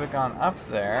probably should have gone up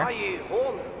there. Nai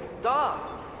hon da.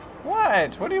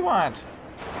 What? What do you want?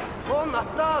 Hon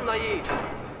da nai.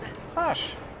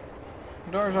 Hush.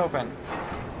 The door's open.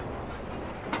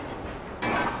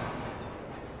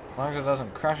 As long as it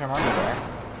doesn't crush him under there.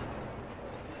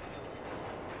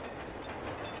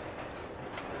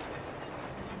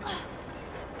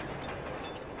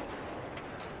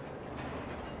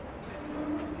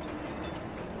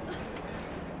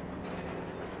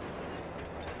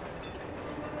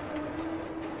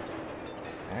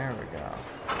 There we go.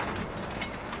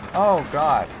 Oh,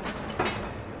 God.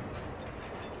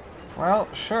 Well,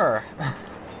 sure.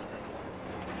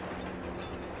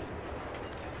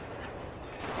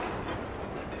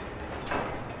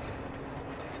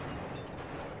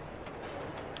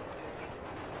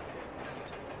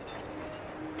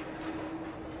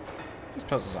 These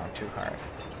puzzles aren't too hard.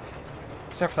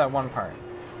 Except for that one part.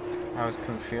 I was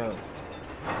confused.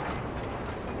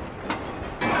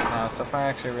 No, so far I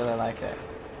actually really like it.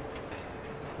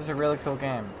 This is a really cool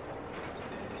game.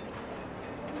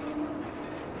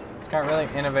 It's got really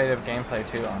innovative gameplay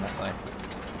too, honestly.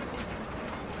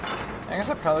 I guess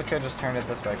I probably could have just turned it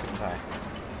this way, couldn't I?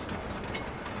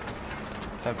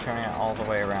 Instead of turning it all the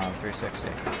way around 360.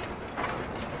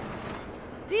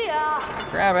 Dia!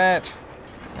 Grab it!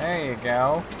 There you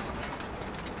go.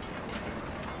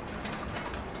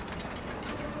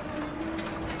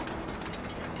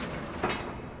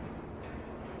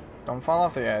 Don't fall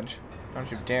off the edge. Don't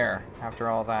you dare, after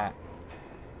all that.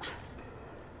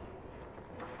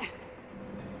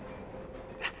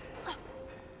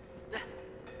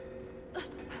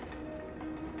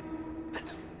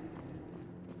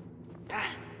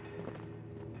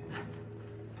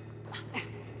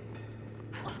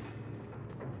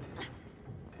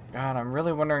 God, I'm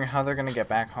really wondering how they're gonna get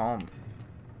back home.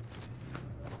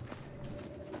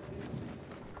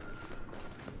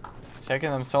 It's taking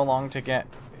them so long to get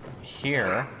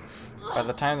here. By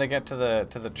the time they get to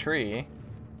the tree,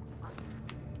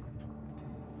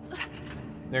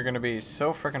 they're gonna be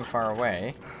so freaking far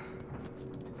away.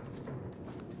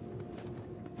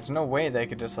 There's no way they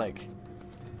could just like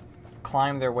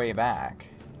climb their way back.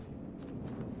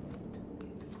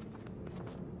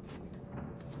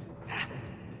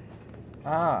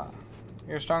 Ah,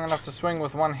 you're strong enough to swing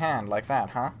with one hand like that,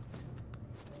 huh?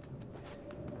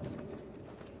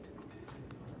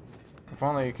 If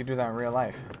only you could do that in real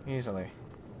life, easily.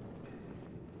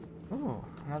 Ooh,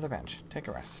 another bench. Take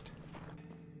a rest.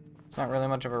 It's not really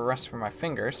much of a rest for my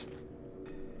fingers,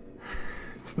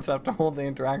 since I have to hold the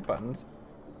interact buttons.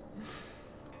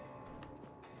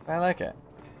 But I like it.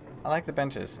 I like the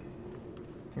benches.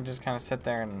 You just kind of sit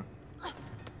there and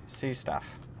see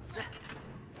stuff.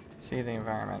 See the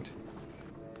environment.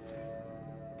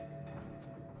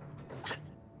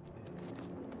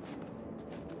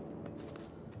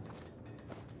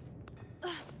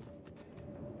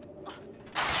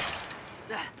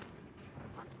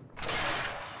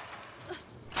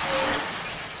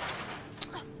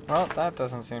 Well, that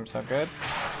doesn't seem so good.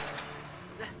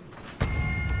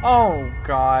 Oh,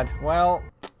 God. Well,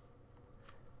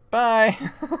 bye.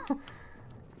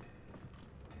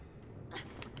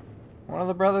 One of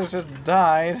the brothers just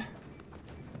died.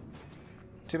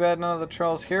 Too bad none of the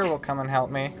trolls here will come and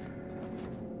help me.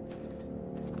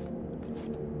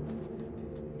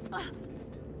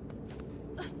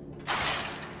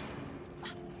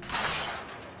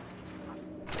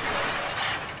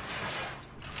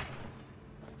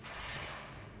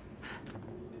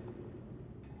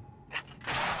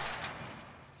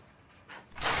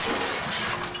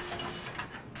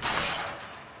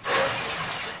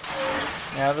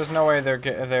 Yeah, there's no way they're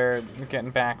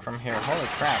getting back from here. Holy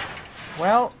crap.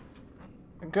 Well,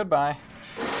 goodbye.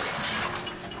 God,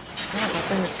 that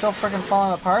thing is still freaking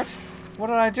falling apart? What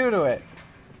did I do to it?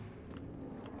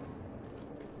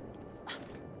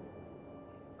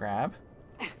 Grab.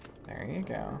 There you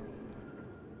go.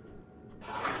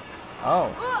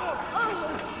 Oh.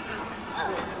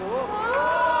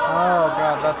 Oh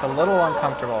God, that's a little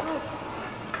uncomfortable.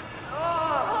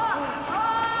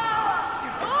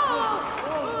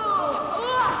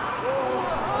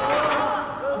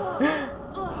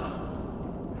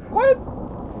 What?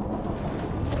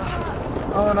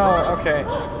 Oh no, okay.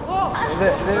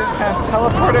 They just kind of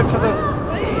teleported to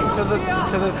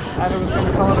this, I was going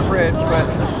to call it a bridge, but...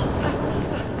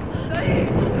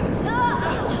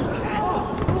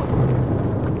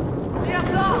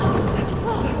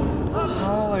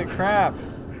 Holy crap.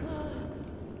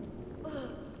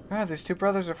 God, these two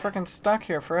brothers are freaking stuck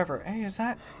here forever. Hey, is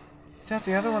that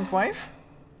the other one's wife?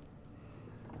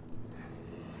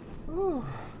 Ooh.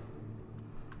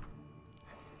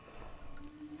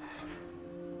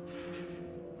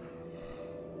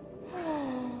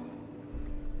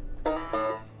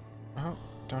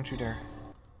 Don't you dare.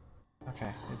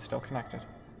 Okay, it's still connected.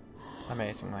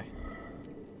 Amazingly.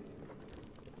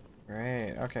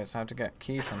 Great. Okay, so I have to get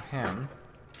key from him.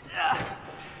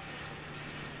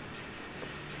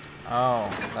 Oh,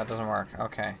 that doesn't work.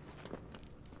 Okay.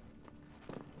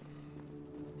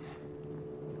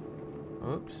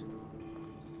 Oops.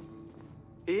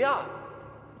 Yeah.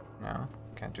 No,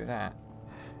 can't do that.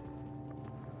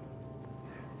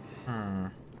 Hmm.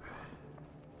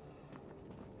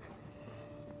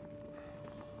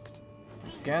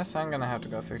 Guess I'm gonna have to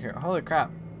go through here. Holy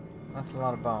crap. That's a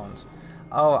lot of bones.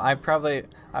 Oh, I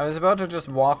was about to just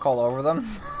walk all over them.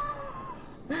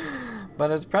 But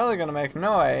it's probably gonna make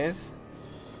noise.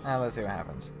 Let's see what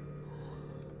happens.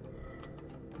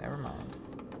 Never mind.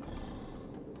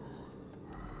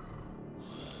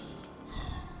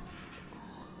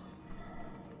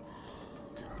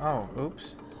 Oh,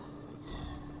 oops.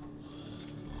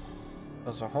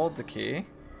 Supposed to hold the key.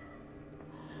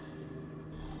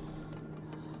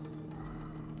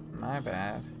 My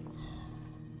bad.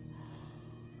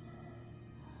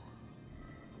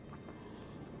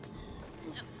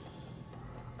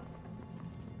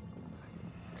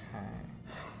 Okay.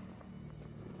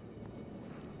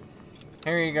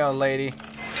 Here you go, lady.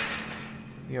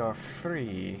 You're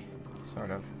free,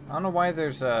 sort of. I don't know why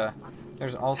there's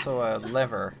also a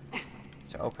lever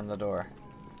to open the door.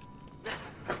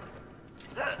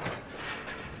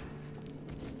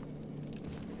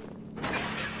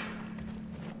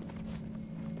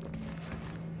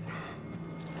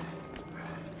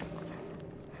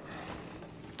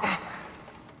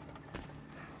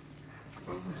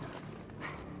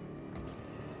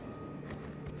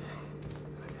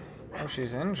 Oh,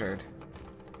 she's injured.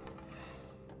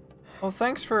 Well,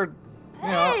 thanks for, you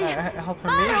know, helping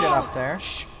me get up there.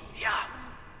 Shh. Yeah.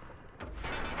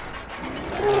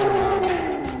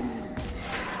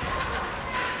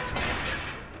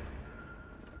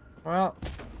 Well,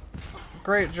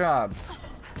 great job.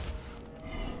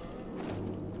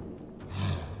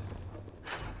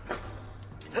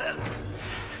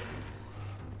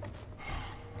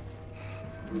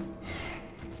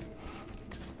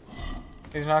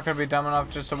 He's not going to be dumb enough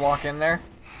just to walk in there?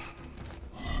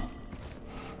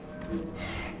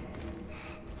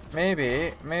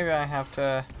 Maybe I have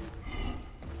to...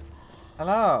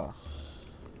 Hello?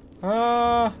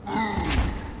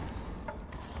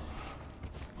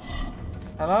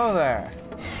 Hello there.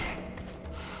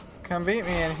 Come beat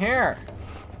me in here.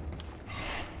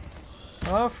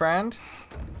 Hello, friend.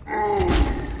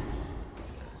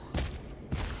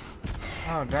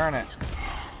 Oh, darn it.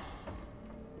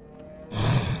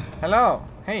 Hello.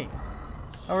 Hey.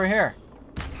 Over here.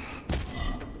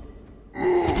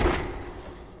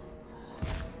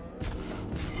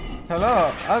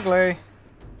 Hello, ugly.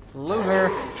 Loser.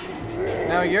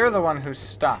 Now you're the one who's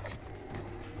stuck.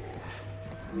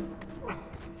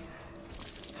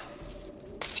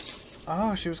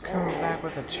 Oh, she was coming back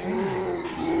with a chain. Oh,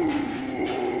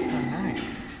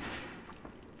 nice.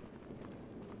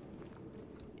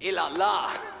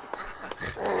 Ilala.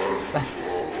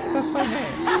 That's so neat.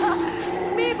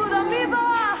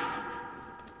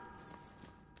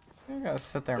 You gotta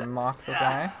sit there and mock the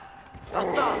guy.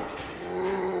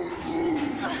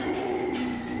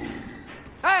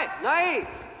 Hey, Nai.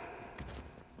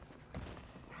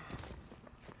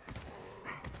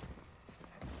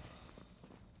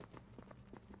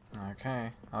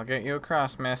 Okay, I'll get you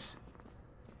across, miss.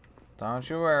 Don't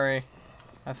you worry.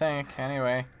 I think,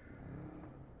 anyway.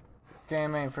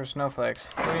 Game ain't for snowflakes.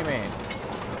 What do you mean?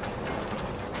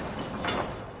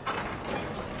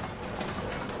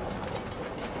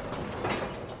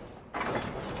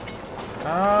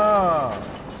 Oh!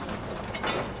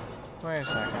 Wait a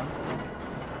second.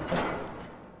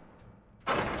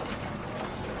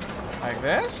 Like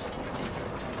this?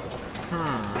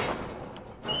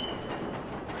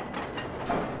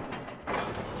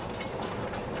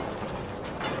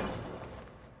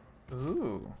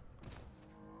 Ooh.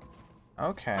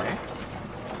 Okay.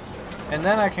 And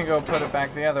then I can go put it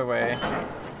back the other way.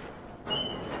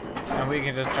 And we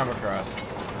can just jump across.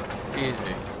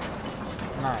 Easy.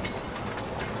 Nice.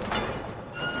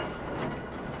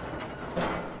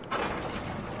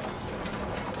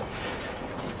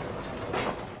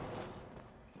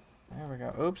 There we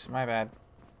go. Oops, my bad.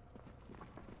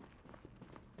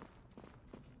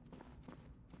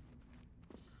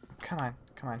 Come on,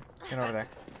 come on. Get over there.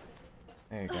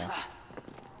 There you go.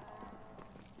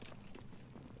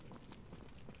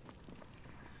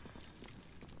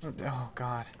 Oh,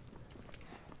 God.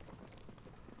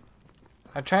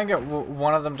 I try and get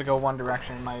one of them to go one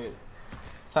direction. My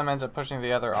thumb ends up pushing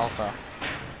the other also.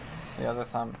 The other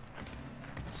thumb.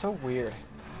 It's so weird.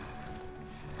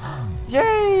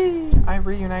 Yay! I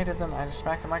reunited them. I just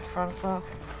smacked the microphone as well.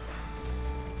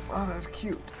 Oh, that's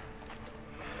cute.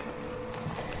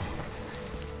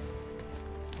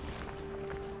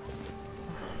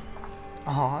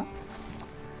 Aww.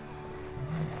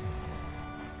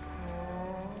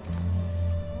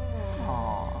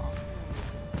 Aww.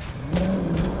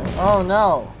 Oh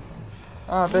no!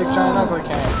 Oh, big giant ugly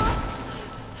cane.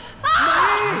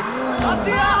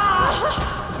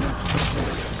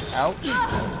 Ouch.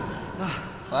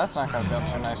 Well, that's not gonna feel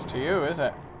too nice to you, is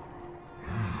it?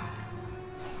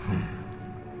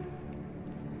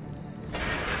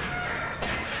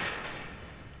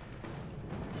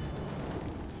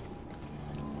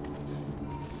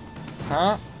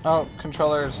 Huh? Oh,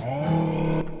 controller's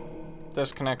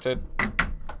disconnected.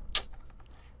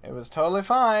 It was totally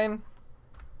fine.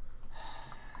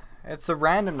 It's the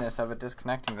randomness of it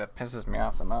disconnecting that pisses me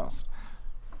off the most.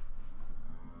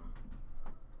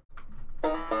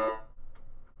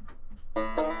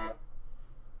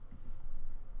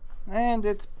 And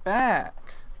it's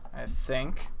back, I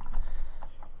think.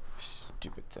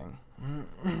 Stupid thing.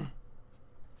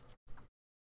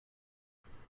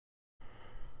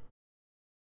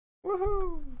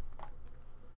 Woohoo!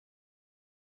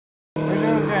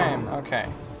 Resume game. Okay.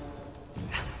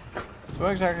 So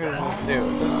what exactly does this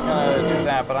do? This is gonna do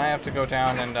that, but I have to go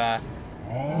down and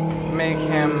make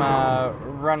him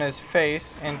run his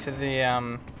face into the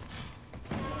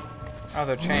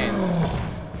other chains.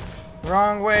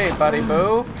 Wrong way, buddy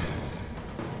boo.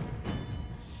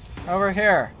 Over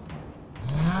here.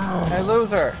 Hey,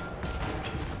 loser.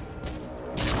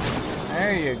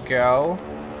 There you go.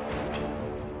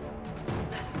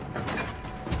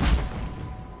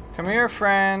 Come here,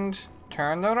 friend.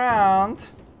 Turn around.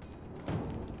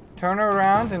 Turn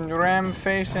around and ram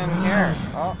face in here.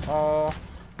 Uh-oh.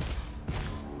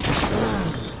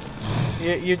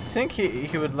 You'd think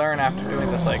he would learn after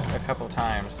doing this like a couple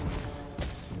times.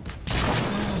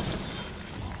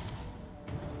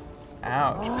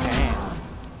 Ouch, pain.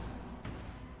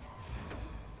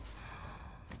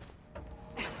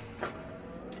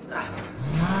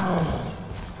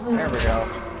 There we go.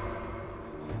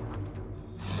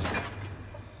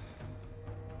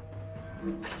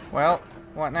 Well,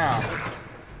 what now?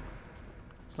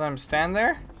 Just let him stand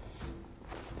there?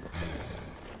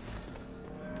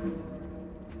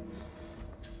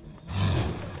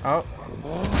 Oh,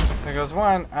 there goes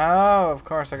one. Oh, of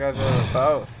course I gotta do it with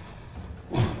both.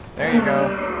 There you go.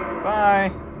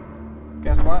 Bye.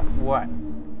 Guess what? What?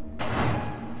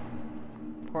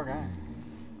 Poor guy.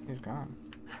 He's gone.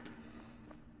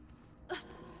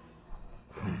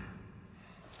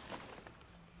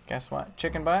 Guess what?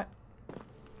 Chicken butt?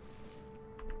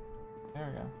 There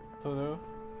we go. Tulu.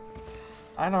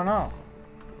 I don't know.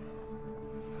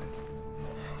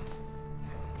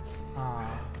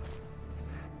 Aw.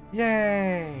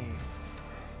 Yay!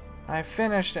 I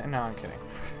finished it. No, I'm kidding.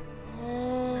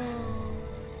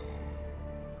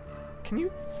 Can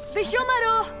you?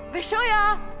 Vishomaro!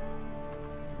 Vishoya!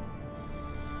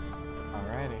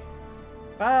 Alrighty.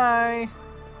 Bye!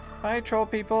 Bye, troll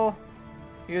people.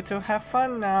 You two have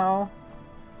fun now.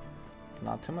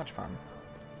 Not too much fun.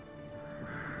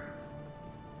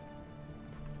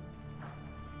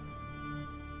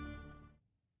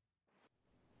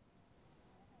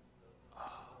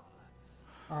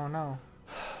 Oh no.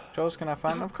 Joe's gonna have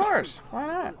fun? Of course! Why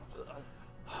not?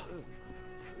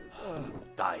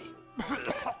 Die.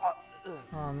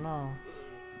 Oh no.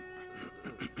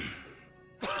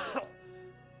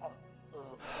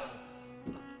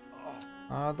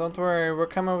 Don't worry, we're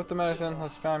coming with the medicine.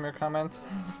 Let's spam your comments.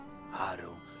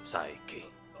 Haru Saiki.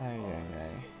 Ay, ay,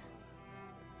 ay.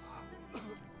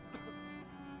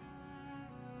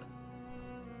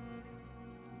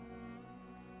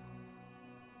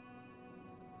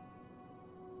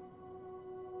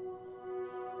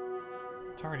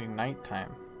 It's already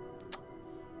nighttime.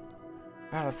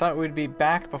 God, I thought we'd be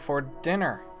back before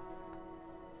dinner.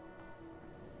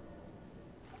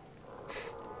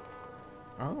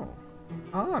 Oh.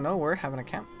 Oh, no, we're having a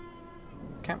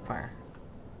campfire.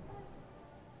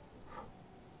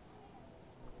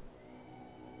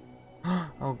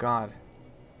 Oh, God.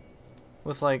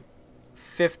 With like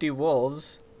 50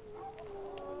 wolves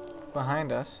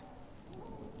behind us.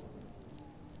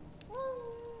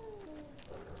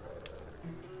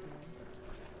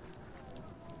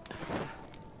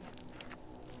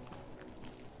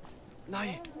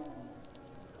 Nai.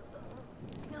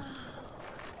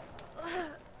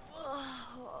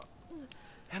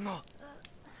 Hemo.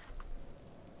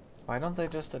 Why don't they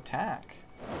just attack?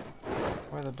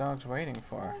 What are the dogs waiting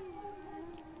for?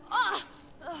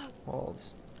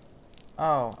 Wolves.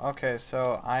 Oh, okay,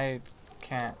 so I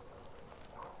can't.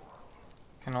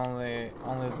 Can only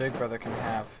the big brother can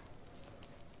have.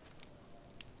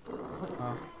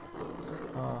 Oh.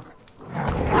 Oh.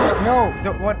 No!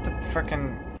 What the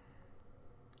frickin'...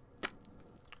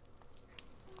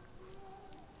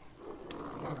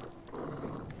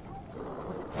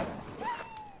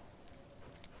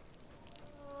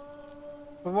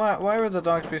 But why would the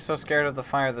dogs be so scared of the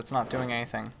fire that's not doing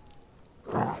anything?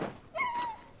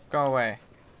 Go away.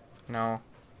 No.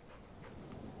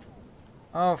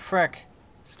 Oh, frick.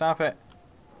 Stop it.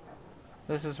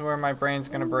 This is where my brain's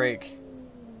gonna break.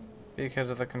 Because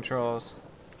of the controls.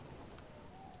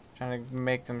 Trying to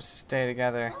make them stay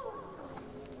together.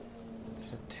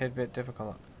 It's a tidbit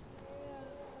difficult.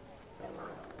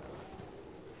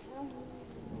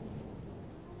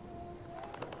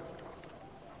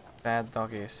 Bad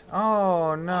doggies.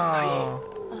 Oh no!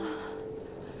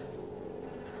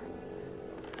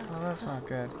 Oh, that's not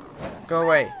good. Go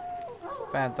away!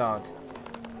 Bad dog.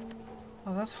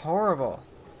 Oh, that's horrible.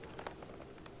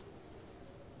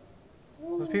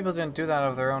 Those people didn't do that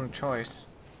of their own choice.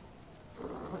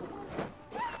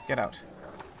 Get out.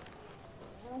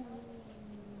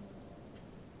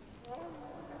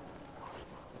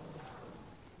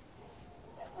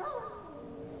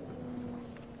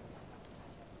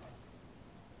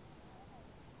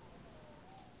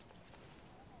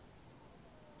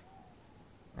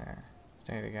 There.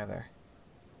 Stay together.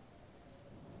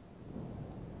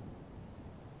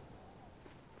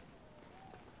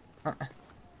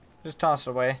 Just toss it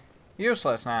away.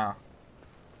 Useless now.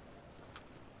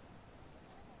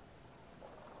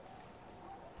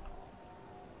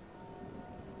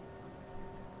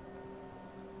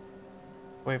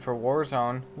 Wait for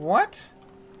Warzone. What?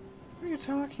 What are you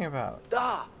talking about?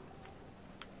 Da!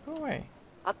 Go away.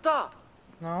 Atta!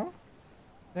 No?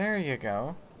 There you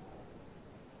go.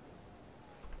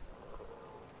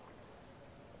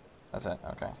 That's it,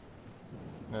 okay.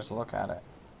 Just look at it.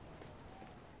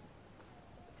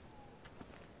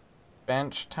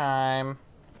 Bench time.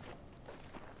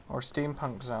 Or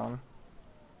steampunk zone.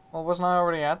 Well, wasn't I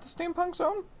already at the steampunk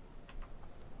zone?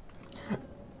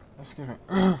 Excuse me.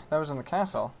 That was in the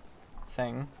castle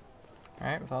thing.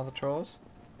 Right, with all the trolls?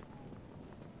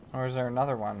 Or is there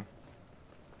another one?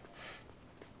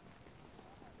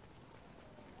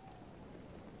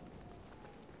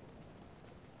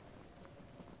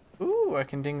 Ooh, I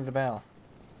can ding the bell.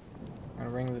 I'm gonna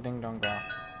ring the ding-dong bell.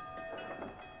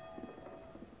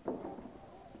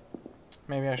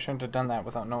 Maybe I shouldn't have done that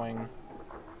without knowing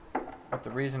what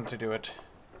the reason to do it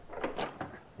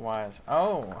was.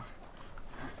 Oh!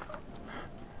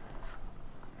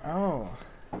 Oh.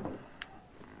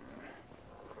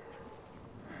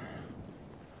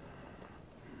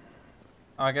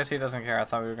 Oh, I guess he doesn't care. I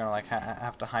thought we were gonna like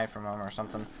have to hide from him or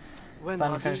something.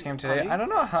 Done finished game today. I don't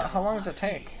know. How long does it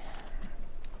take?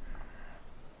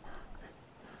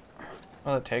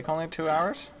 Will it take only 2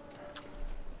 hours?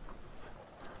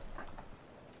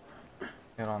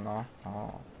 You don't know?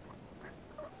 Oh.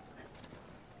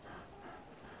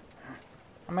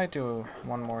 I might do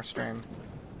one more stream.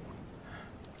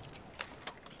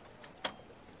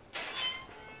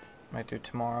 Might do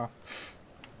tomorrow.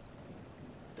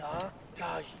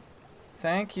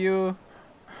 Thank you.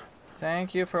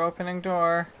 Thank you for opening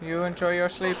door. You enjoy your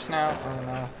sleeps now. Oh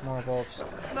no, more wolves.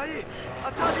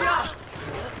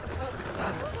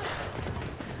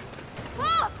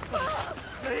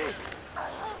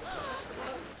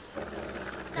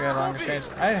 You had longer streams?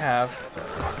 I'd have.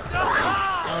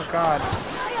 Oh god.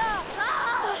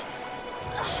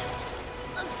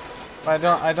 But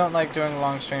I don't like doing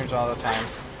long streams all the time.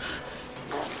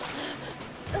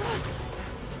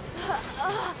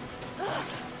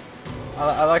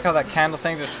 I like how that candle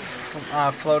thing just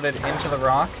floated into the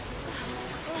rock.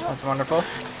 That's wonderful.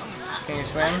 Can you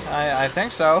swim? I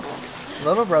think so.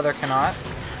 Little brother cannot,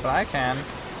 but I can.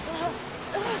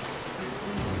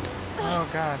 Oh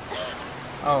god.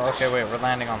 Oh, okay, wait, we're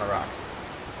landing on the rock.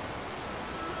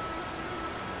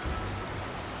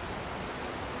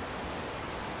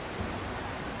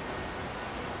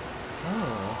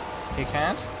 Oh, he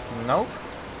can't? Nope.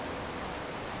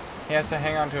 He has to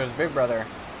hang on to his big brother.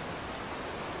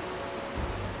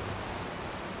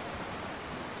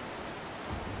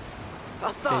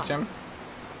 Teach him.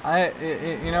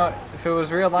 You know, if it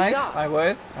was real life, I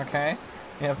would. Okay,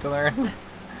 you have to learn.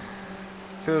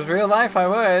 If it was real life, I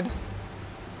would.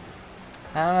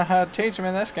 I don't know how to teach him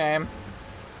in this game.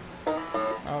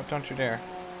 Oh, don't you dare.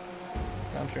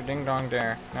 Don't you ding-dong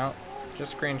dare. No,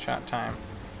 just screenshot time.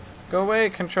 Go away,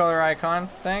 controller icon.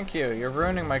 Thank you. You're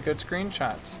ruining my good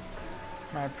screenshots.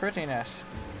 My prettiness.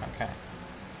 Okay.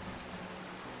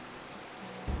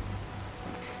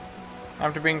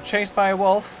 After being chased by a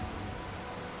wolf,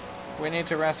 we need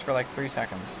to rest for like 3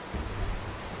 seconds.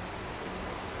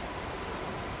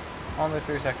 Only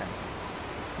 3 seconds.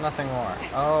 Nothing more.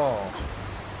 Oh.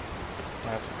 I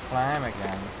have to climb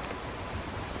again.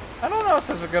 I don't know if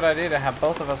this is a good idea to have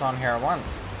both of us on here at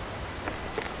once.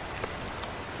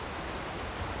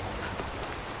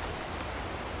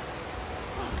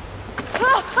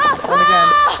 Then again.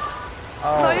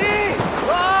 Oh.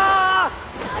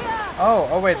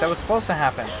 Oh wait, that was supposed to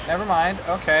happen. Never mind.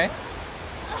 Okay.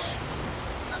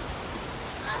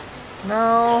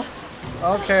 No.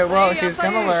 Okay, well, he's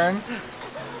gonna learn.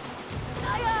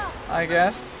 I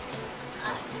guess.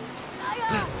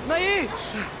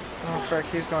 Oh frick,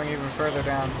 he's going even further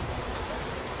down.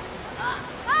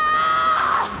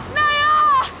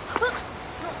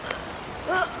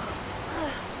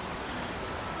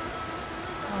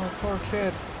 Oh, poor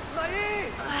kid.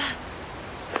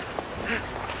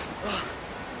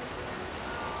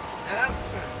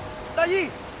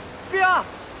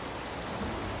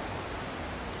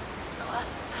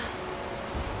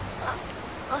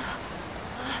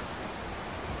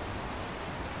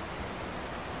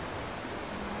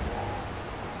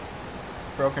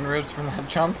 Broken ribs from that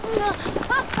jump?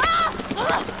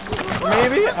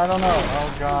 Maybe? I don't know.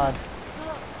 Oh god.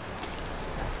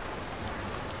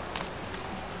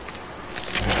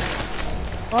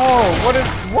 Oh, what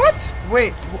is... What?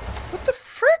 Wait, what the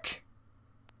frick?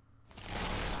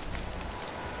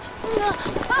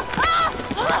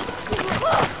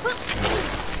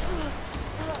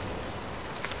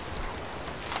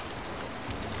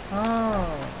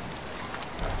 Oh.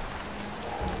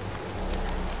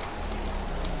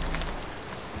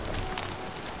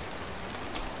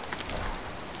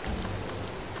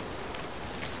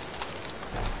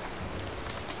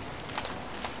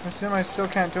 I assume I still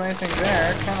can't do anything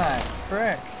there, can I?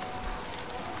 Frick.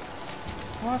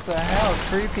 What the hell?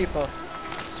 Tree people.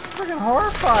 It's freaking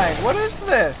horrifying. What is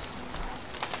this?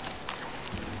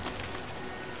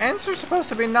 Ants are supposed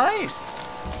to be nice.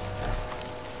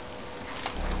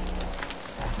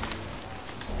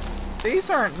 These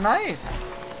aren't nice.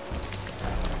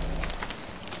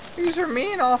 These are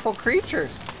mean, awful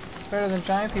creatures. Better than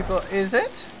giant people. Is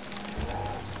it?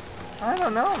 I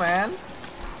don't know, man.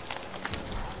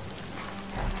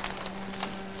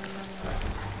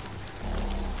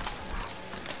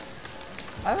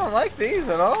 I don't like these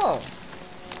at all.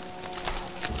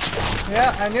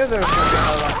 Yeah, I knew there was going to be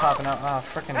another one popping out. Oh,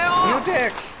 frickin' you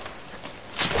dick!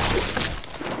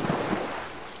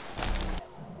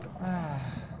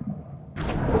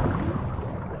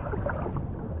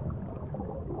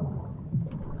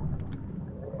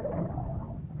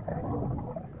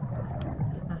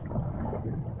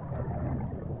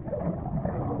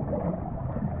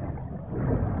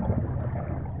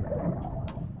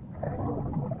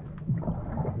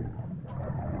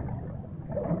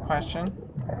 Question?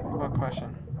 What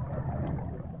question?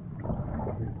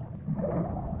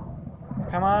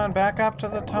 Come on, back up to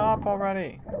the top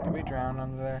already. Did we drown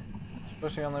under there?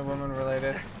 Especially only women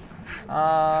related.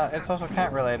 It's also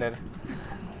cat related.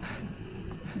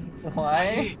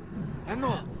 Why?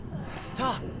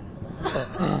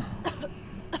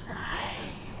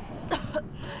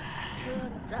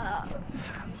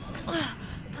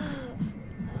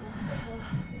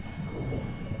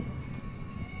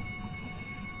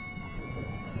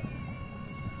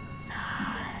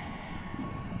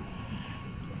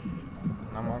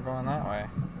 No more going that way.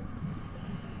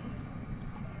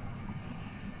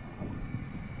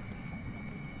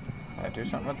 Can I do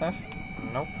something with this?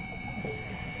 Nope.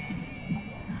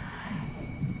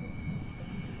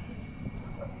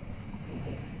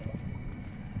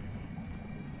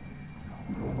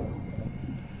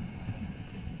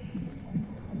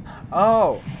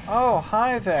 Oh! Oh,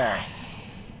 hi there!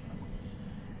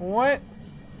 What?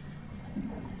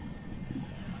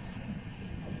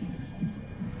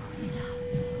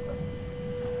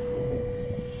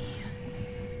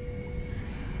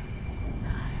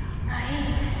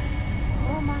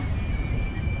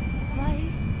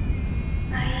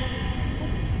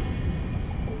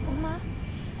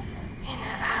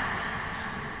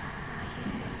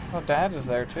 Oh, Dad is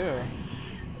there too.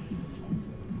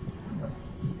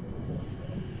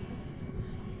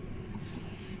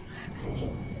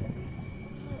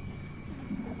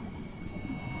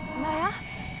 Naya?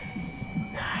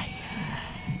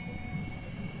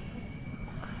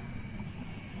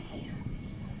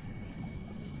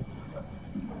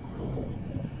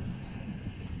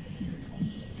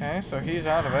 Okay, so he's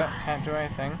out of it. Can't do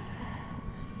anything.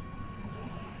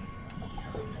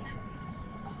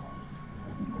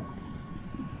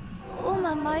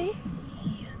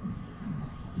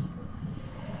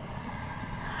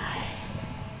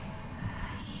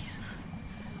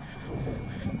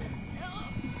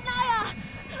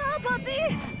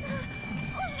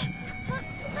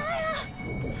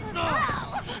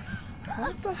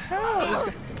 What the hell is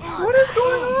what is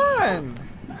going on?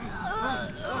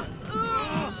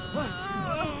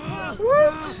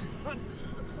 What?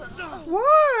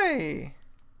 Why?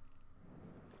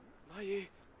 Nai,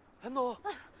 ano?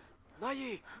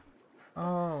 Nai.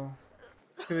 Oh,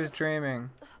 he was dreaming.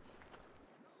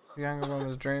 The younger one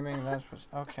was dreaming. That was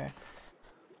okay.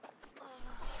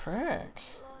 Frick.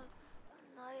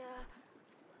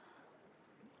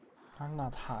 I'm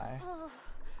not high.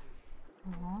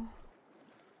 Aw.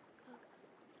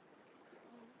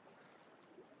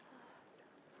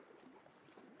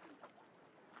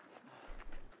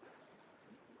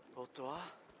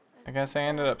 I guess I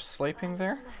ended up sleeping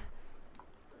there.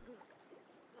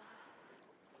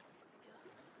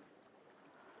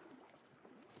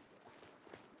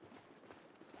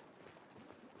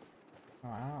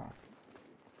 Wow.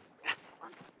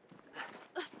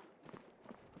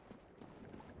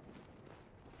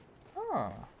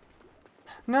 Oh.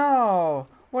 No!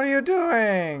 What are you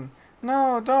doing?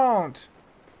 No, don't!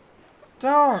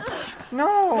 Don't!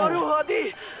 No!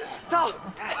 Maruhadi! Ta!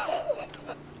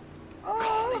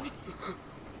 Oh.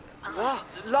 Ah,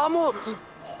 Lamut!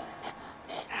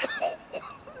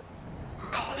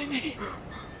 Kalini.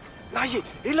 Nai,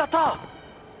 ilata!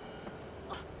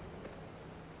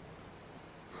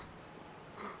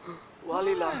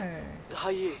 Walila, Hey.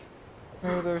 Dai.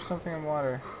 Maybe there's something in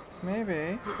water.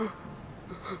 Maybe.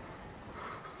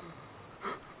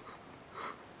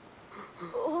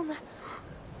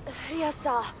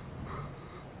 Riasa.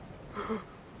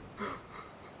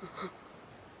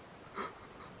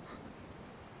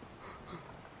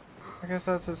 I guess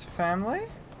that's his family?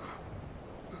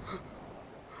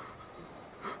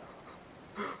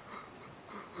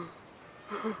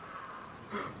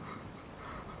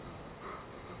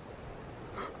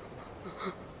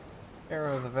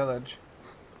 Hero of the village.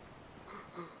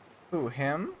 Who,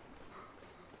 him?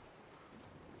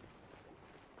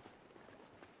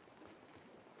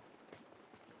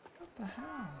 What the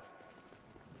hell?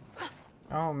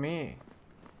 Oh, me.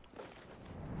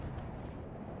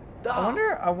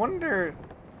 I wonder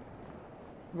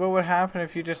what would happen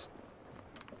if you just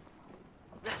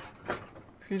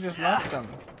left him.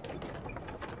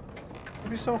 It'd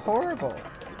be so horrible.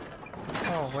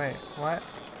 Oh wait, what?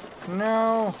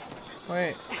 No!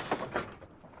 Wait.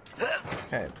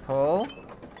 Okay, pull.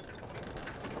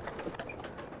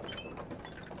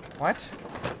 What?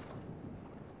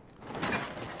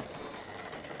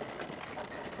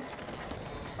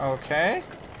 Okay.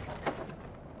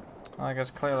 Well, I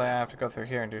guess clearly I have to go through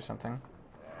here and do something.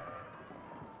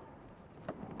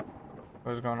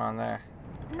 What's going on there?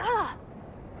 Nah.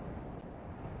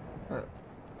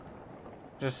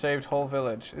 Just saved whole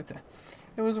village.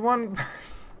 It was one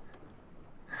person.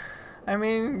 I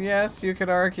mean, yes, you could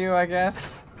argue, I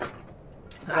guess,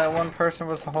 that one person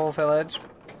was the whole village,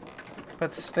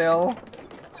 but still.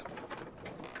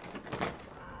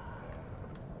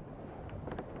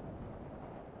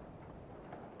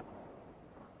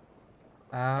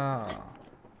 Oh.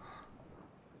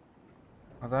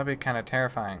 Well, that'd be kind of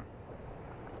terrifying.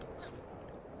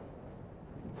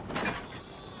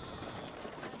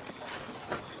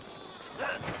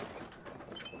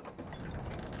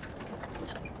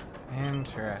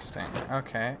 Interesting.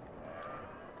 Okay.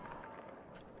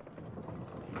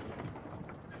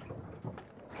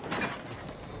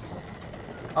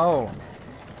 Oh.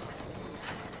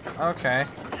 Okay.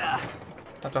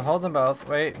 Have to hold them both.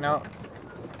 Wait, no.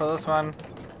 Pull this one.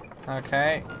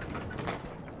 Okay.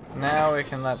 Now we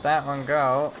can let that one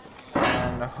go.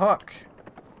 And hook.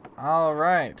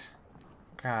 Alright.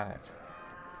 Got it.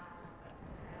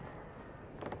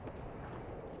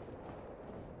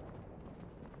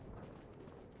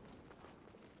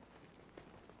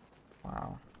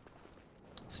 Wow.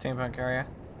 Steampunk area.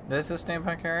 This is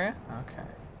steampunk area? Okay.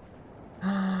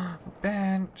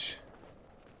 Bench.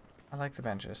 I like the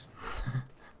benches.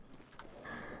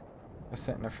 Just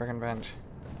sit in a friggin' bench.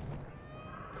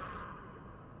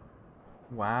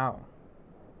 Wow.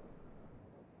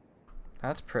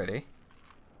 That's pretty.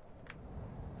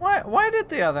 Why did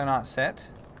the other not sit?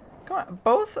 Come on,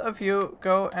 both of you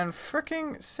go and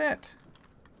fricking sit.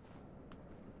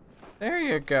 There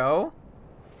you go.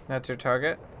 That's your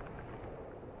target.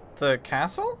 The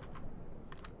castle?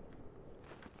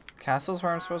 Castle's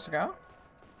where I'm supposed to go?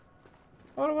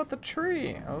 What about the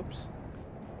tree? Oops.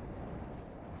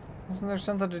 Isn't there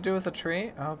something to do with the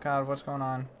tree? Oh god, what's going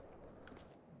on?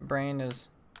 Brain is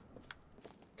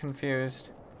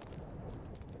confused.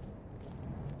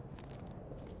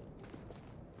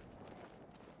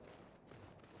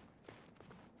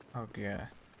 Oh yeah.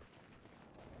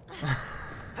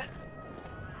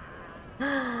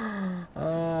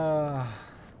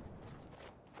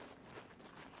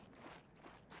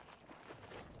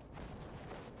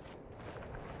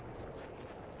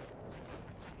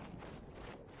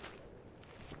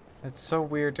 It's so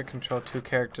weird to control two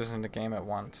characters in the game at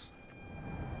once.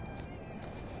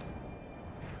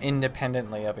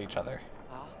 Independently of each other.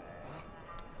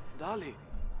 Dali.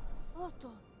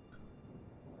 Otto.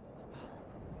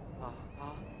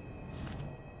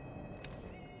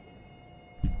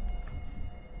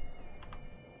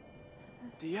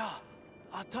 Dia.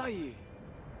 Atai.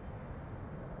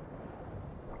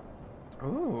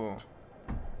 Ooh.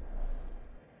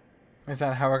 Is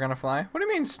that how we're gonna fly? What do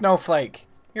you mean, snowflake?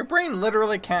 Your brain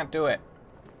literally can't do it.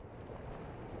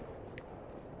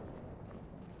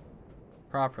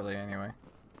 Properly, anyway.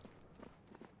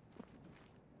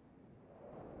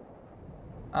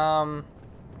 Well,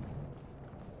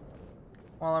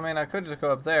 I mean, I could just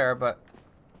go up there, but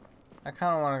I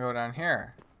kind of want to go down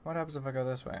here. What happens if I go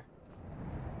this way?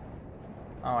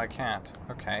 Oh, I can't.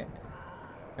 Okay.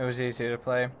 It was easy to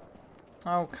play.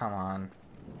 Oh, come on.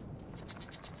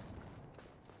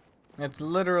 It's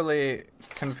literally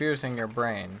confusing your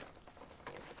brain.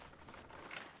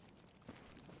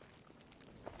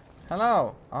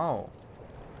 Hello. Oh.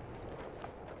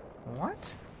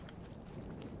 What?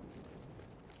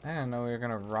 I didn't know we were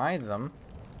gonna ride them.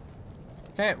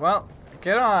 Okay, well,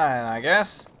 get on, I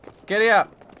guess. Giddy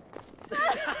up.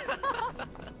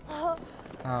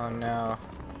 Oh no.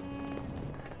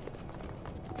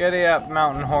 Giddy up,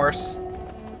 mountain horse.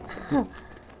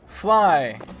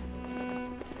 Fly.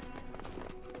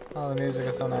 Oh, the music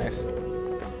is so nice.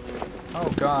 Oh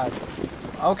god.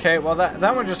 Okay, well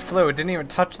that one just flew. It didn't even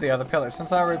touch the other pillar.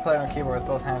 Since I already played on keyboard with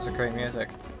both hands to create music.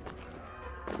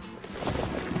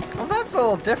 Well, that's a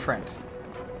little different.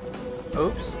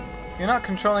 Oops. You're not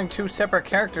controlling two separate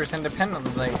characters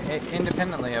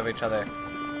independently of each other.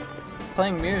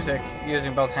 Playing music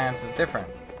using both hands is different.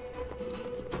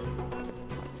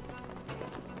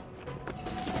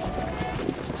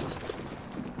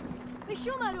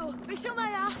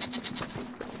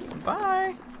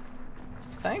 Bye.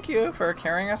 Thank you for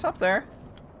carrying us up there.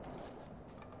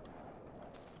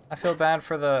 I feel bad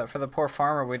for the poor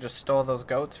farmer we just stole those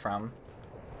goats from.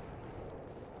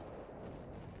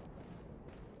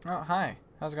 Oh, hi.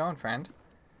 How's it going, friend?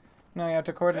 No, you have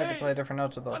to coordinate to play different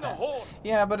notes with both hands.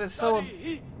 Yeah, but it's still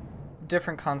a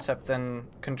different concept than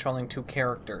controlling two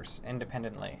characters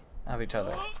independently of each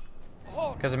other.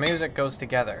 Because the music goes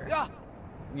together.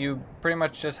 You pretty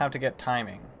much just have to get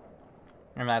timing.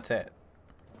 And that's it.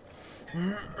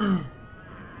 Of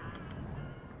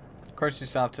course, you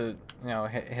still have to, you know,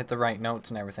 hit the right notes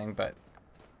and everything, but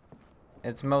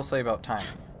it's mostly about timing.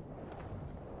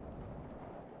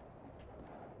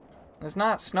 It's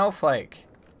not snowflake.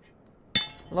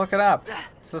 Look it up.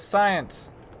 It's the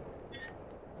science.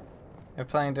 If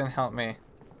playing didn't help me.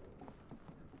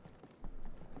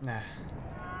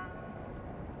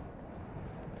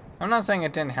 I'm not saying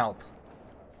it didn't help.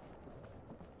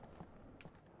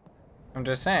 I'm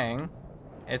just saying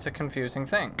it's a confusing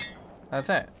thing. That's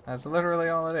it. That's literally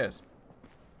all it is.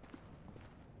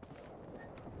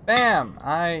 Bam!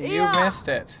 You missed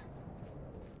it.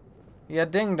 Ya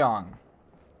ding dong.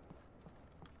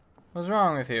 What's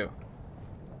wrong with you?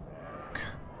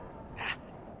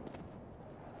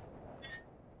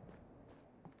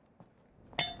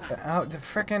 Oh, the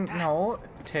frickin' no.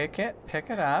 Take it, pick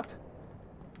it up.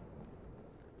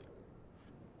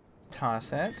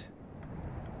 Toss it.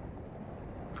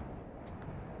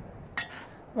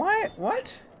 Why?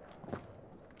 What?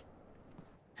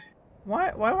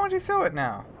 Why won't you throw it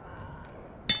now?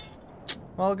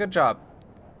 Well, good job.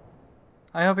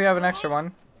 I hope you have an extra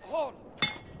one.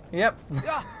 Yep.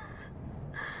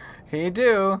 He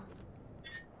do.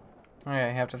 Okay,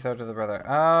 you have to throw it to the brother.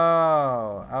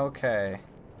 Oh, okay.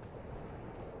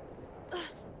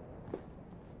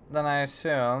 Then I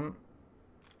assume...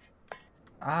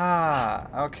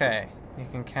 Ah, okay. You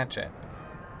can catch it.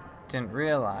 Didn't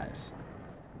realize.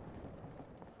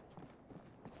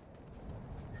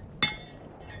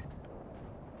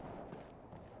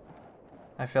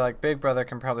 I feel like Big Brother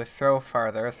can probably throw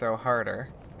farther, throw harder.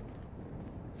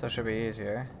 So it should be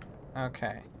easier.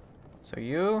 Okay. So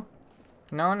you...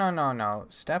 No, no, no, no.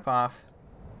 Step off.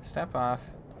 Step off.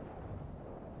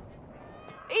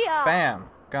 Yeah. Bam!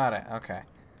 Got it. Okay.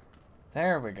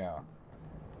 There we go.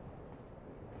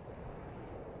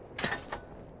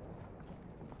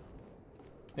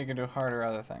 You can do harder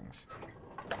other things.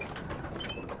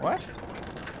 What?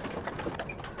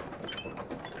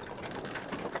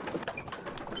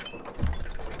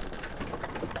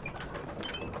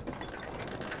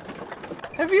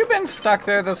 Have you been stuck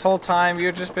there this whole time?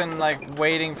 You've just been, like,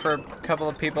 waiting for a couple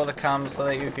of people to come so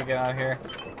that you could get out of here?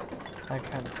 Like,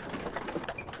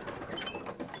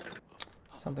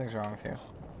 something's wrong with you.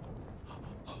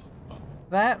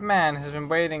 That man has been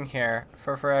waiting here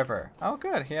for forever. Oh,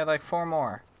 good. He had like 4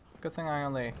 more. Good thing I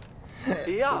only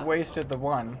Yeah. wasted the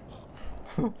one.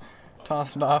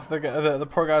 Tossed it off. The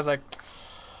poor guy's like,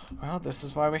 well, this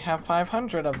is why we have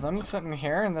 500 of them sitting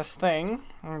here in this thing.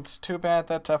 And it's too bad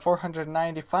that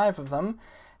 495 of them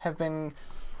have been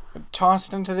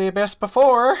tossed into the abyss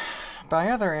before by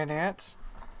other idiots.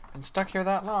 Been stuck here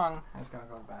that long. I just gotta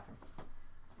go to the bathroom.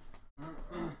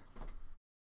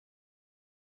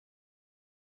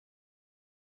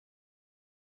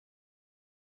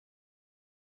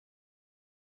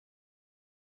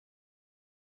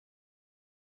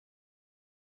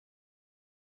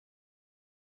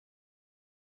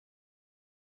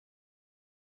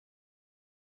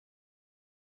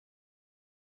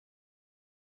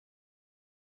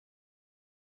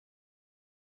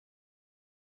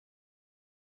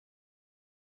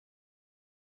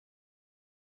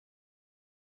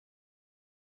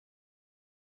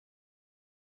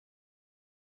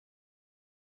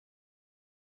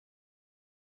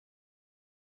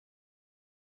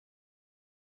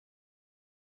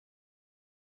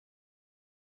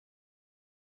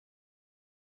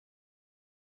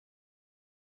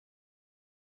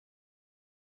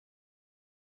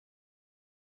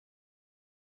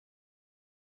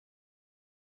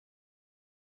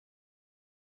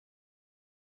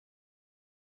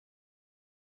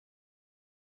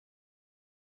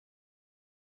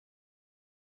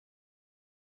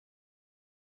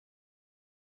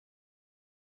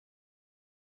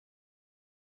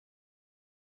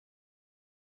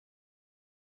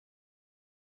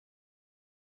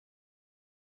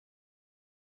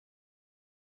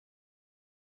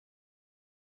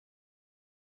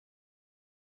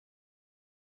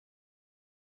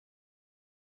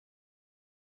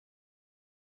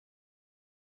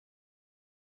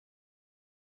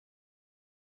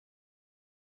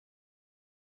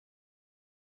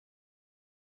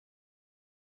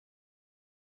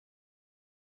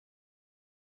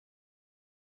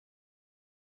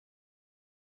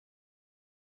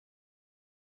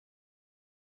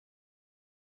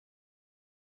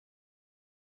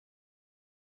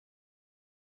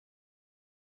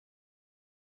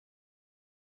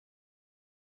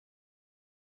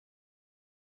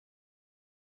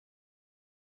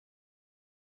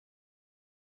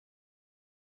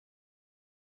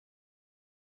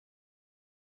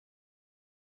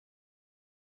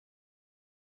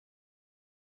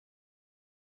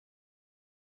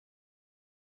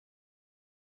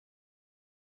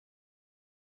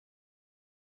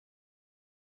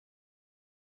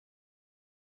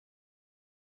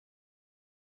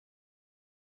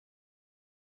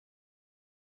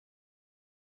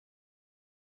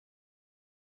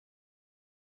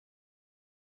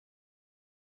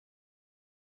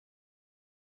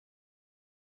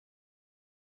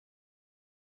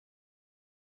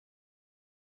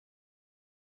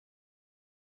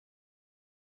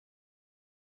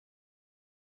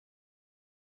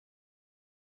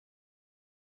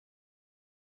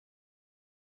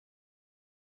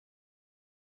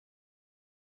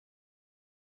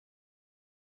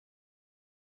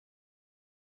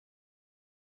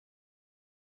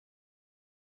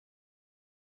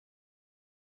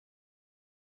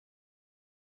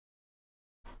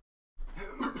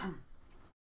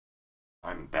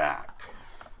 I'm back.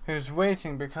 He was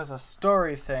waiting because a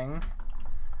story thing.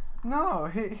 No,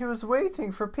 he was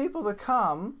waiting for people to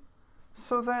come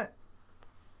so that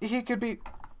he could be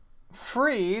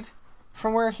freed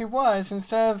from where he was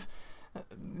instead of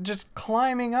just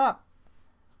climbing up.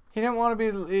 He didn't want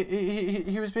to be...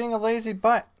 He was being a lazy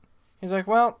butt. He's like,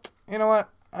 well, you know what?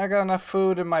 I got enough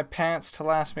food in my pants to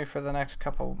last me for the next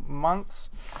couple months.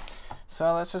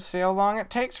 So let's just see how long it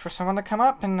takes for someone to come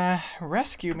up and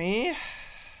rescue me.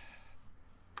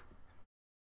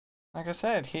 Like I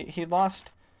said, he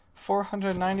lost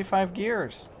 495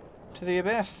 gears to the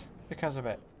abyss because of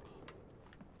it.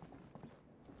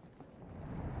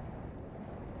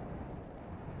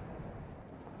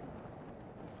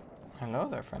 Hello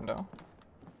there, friendo.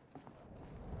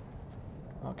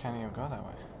 Oh, can't even go that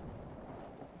way.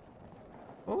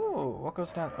 Ooh, what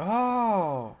goes down?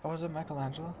 Oh, is it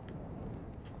Michelangelo?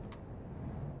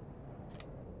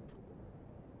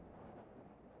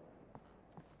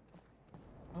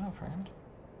 Hello, friend.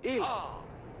 Il.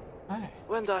 Hi.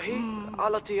 Wenda hi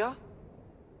alatia?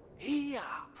 Hia.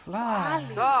 Fly.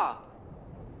 Sa.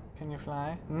 Can you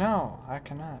fly? No, I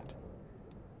cannot.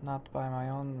 Not by my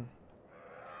own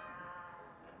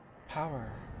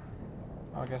power.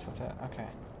 Oh, I guess that's it. Okay.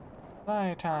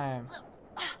 Fly time.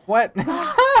 What?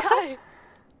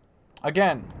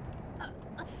 Again.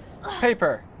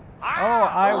 Paper. Oh,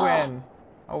 I win.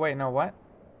 Oh, wait, no, what?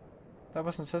 That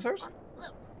wasn't scissors?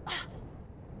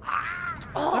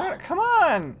 There, come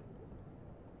on!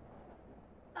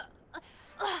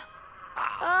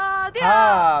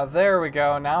 Ah, there we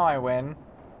go. Now I win.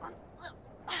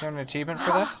 Is there an achievement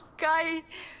for this? Kai.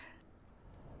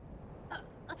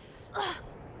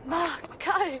 Ma,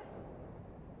 Kai.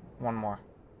 One more.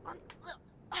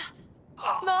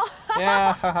 No.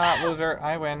 Yeah, haha, loser.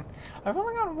 I win. I've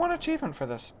only got one achievement for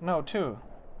this. No, two.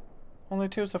 Only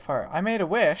two so far. I made a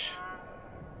wish.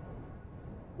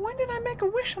 When did I make a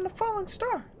wish on the falling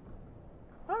star?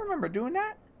 I don't remember doing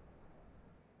that.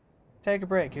 Take a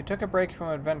break. You took a break from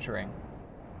adventuring.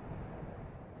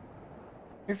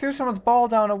 You threw someone's ball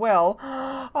down a well.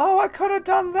 Oh, I could have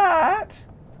done that.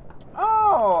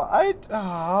 Oh,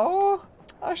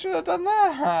 I should have done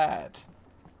that.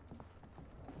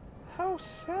 How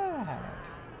sad.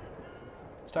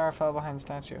 Star fell behind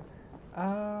statue.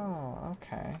 Oh,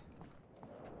 okay.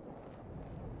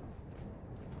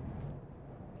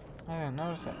 I didn't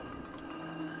notice it.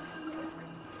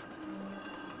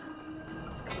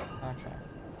 Okay.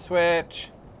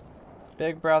 Switch.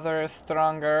 Big brother is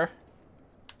stronger.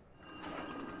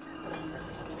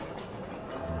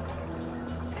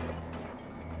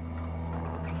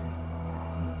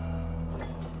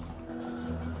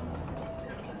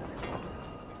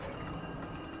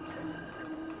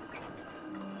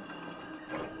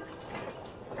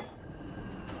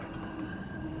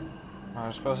 Am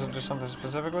I supposed to do something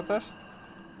specific with this?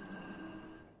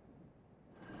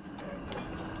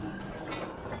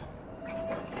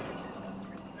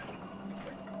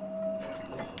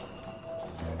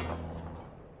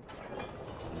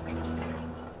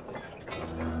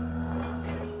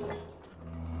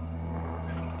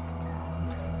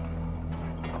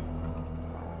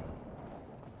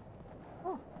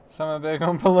 So I'm a big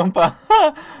Oompa Loompa.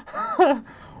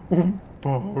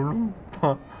 Oompa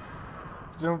Loompa.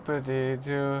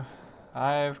 Zoompa-dee-doo.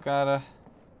 I've got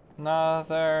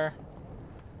another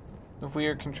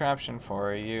weird contraption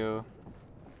for you.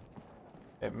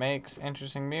 It makes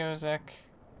interesting music,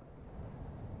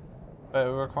 but it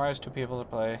requires two people to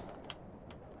play.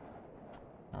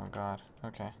 Oh god,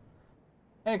 okay.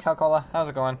 Hey Calcola, how's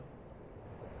it going?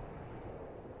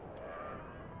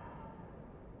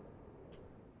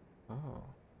 Ooh.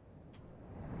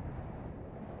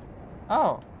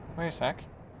 Oh, wait a sec.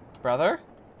 Brother?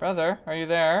 Brother, are you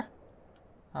there?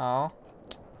 Oh,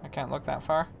 I can't look that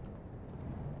far.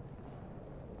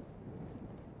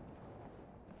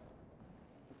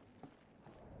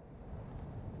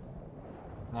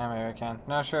 Yeah, maybe I can.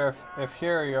 Not sure if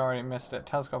here you already missed it.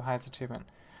 Telescope hides achievement.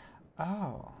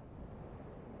 Oh.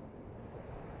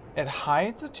 It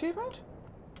hides achievement?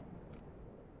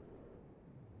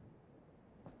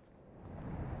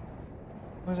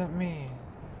 What does that mean?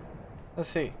 Let's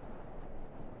see.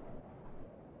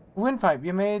 Windpipe,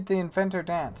 you made the inventor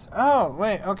dance. Oh,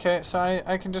 wait, okay, so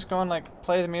I can just go and like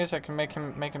play the music and make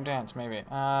him dance, maybe.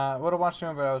 Would have watched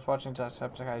him, but I was watching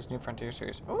Jacksepticeye's New Frontier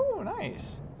series. Oh,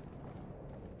 nice.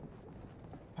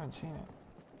 I haven't seen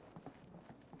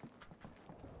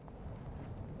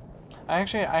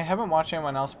it. I haven't watched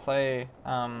anyone else play,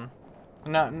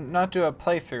 not do a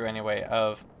playthrough anyway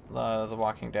of The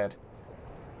Walking Dead.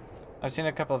 I've seen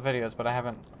a couple of videos, but I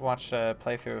haven't watched a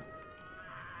playthrough.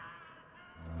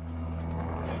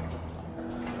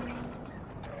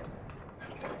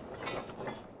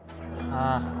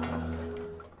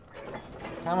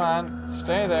 Come on,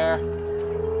 stay there.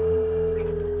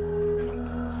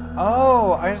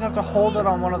 Oh, I just have to hold it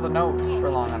on one of the notes for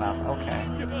long enough. Okay.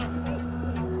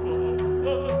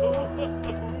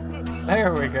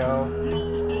 There we go.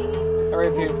 I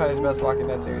read PewDiePie's best Walking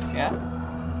Dead series. Yeah?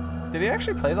 Did he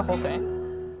actually play the whole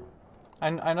thing?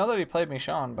 I know that he played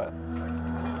Michonne, but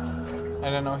I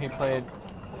didn't know he played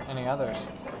any others.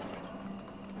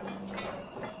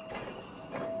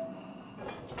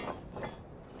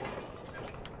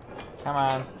 Come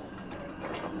on.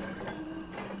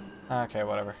 Okay,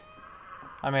 whatever.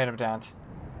 I made him dance.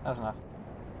 That's enough.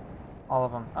 All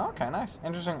of them. Oh, okay, nice.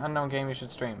 Interesting unknown game you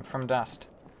should stream. From Dust.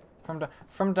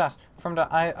 From Dust.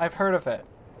 I've heard of it.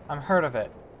 I've heard of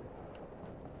it.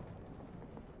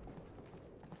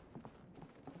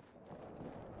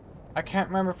 I can't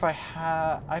remember if I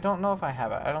have... I don't know if I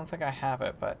have it. I don't think I have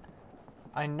it, but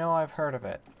I know I've heard of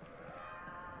it.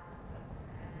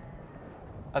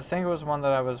 I think it was one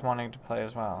that I was wanting to play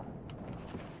as well.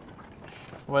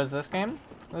 What is this game?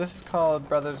 This is called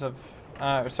Brothers, A Tale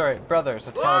of Two Sons.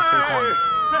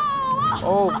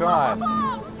 Oh god.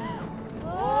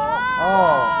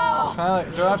 Oh. Can I,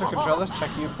 do I have to control this? Check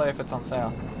Uplay if it's on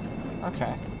sale.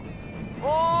 Okay.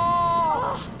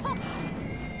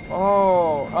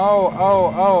 Oh, oh,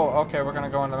 oh, oh. Okay, we're gonna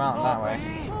go in the mountain that way.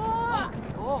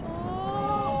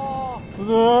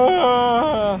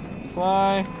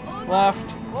 Fly.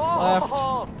 Left. Left.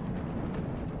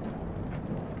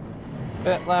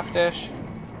 Bit leftish.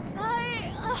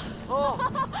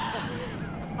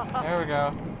 There we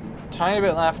go. Tiny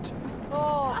bit left.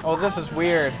 Oh, this is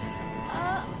weird.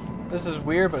 This is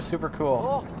weird, but super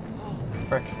cool.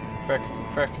 Frick, frick,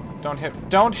 frick.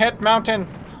 Don't hit mountain!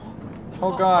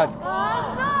 Oh god.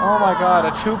 Oh my god,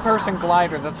 a two-person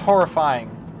glider, that's horrifying.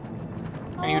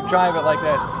 And you drive it like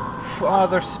this. Oh,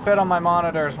 there's spit on my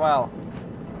monitor as well.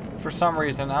 For some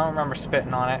reason, I don't remember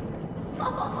spitting on it.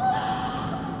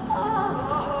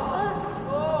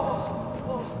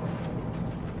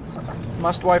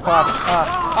 Must wipe off.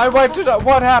 I wiped it up.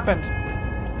 What happened?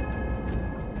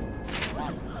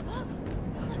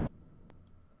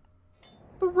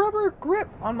 The rubber grip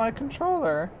on my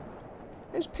controller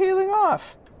is peeling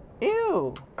off.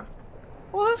 Ew.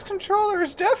 Well, this controller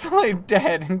is definitely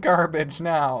dead and garbage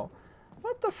now.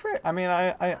 What the frick? I mean,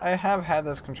 I have had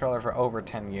this controller for over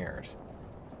 10 years.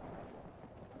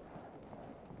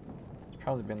 It's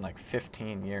probably been like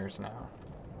 15 years now.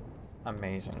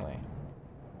 Amazingly.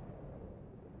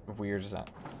 Weird as that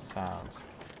sounds.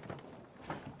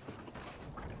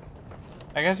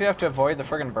 I guess you have to avoid the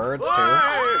friggin' birds too.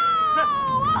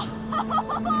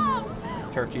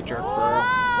 Turkey jerk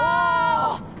birds.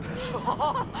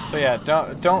 So yeah,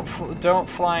 don't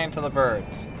fly into the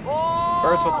birds.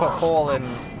 Birds will put hole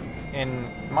in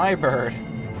my bird.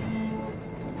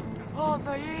 What?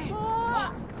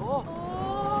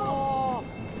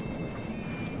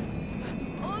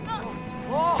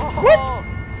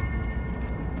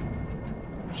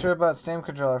 I'm sure about Steam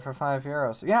controller for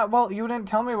 €5. Yeah, well, you didn't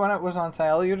tell me when it was on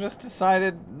sale. You just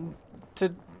decided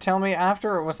to tell me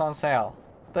after it was on sale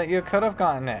that you could have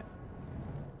gotten it.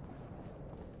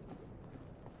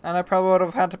 And I probably would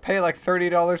have had to pay like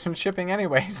 $30 in shipping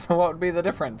anyway, so what would be the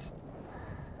difference?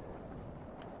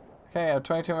 Okay, I have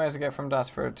 22 minutes to get from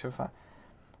dusk for 2.5.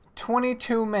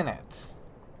 22 minutes.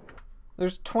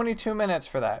 There's 22 minutes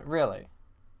for that, really.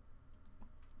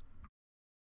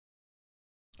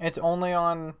 It's only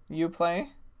on Uplay?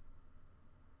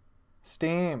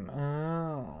 Steam.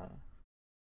 Oh.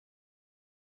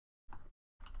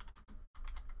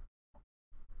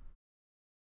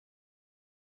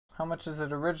 How much is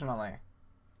it originally?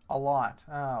 A lot.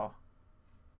 Oh.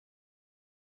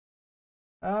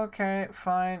 Okay,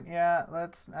 fine. Yeah,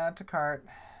 let's add to cart.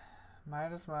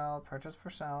 Might as well. Purchase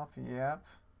for self. Yep.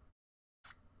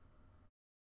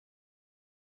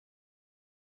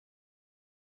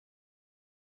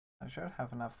 I should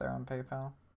have enough there on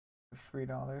PayPal.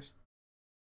 $3.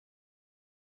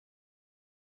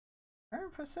 Earn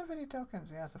passivity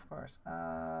tokens. Yes, of course.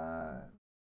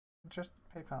 Just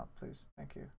PayPal, please.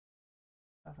 Thank you.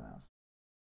 Nothing else.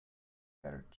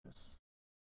 Better just...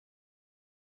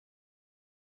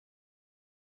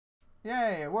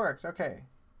 Yay, it worked. Okay.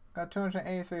 Got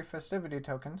 283 festivity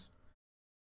tokens.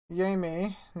 Yay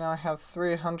me. Now I have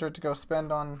 300 to go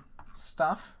spend on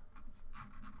stuff.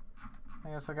 I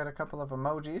guess I got a couple of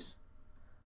emojis.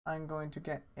 I'm going to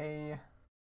get a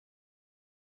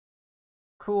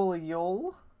cool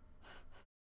yole.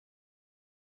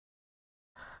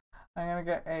 I'm gonna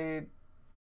get a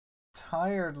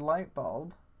tired light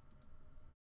bulb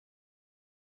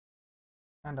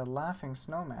and a laughing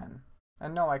snowman.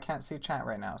 And no, I can't see chat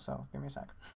right now, so give me a sec.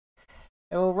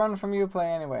 It will run from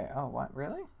Uplay anyway. Oh, what?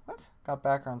 Really? What? Got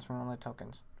backgrounds from only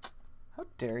tokens. How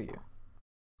dare you?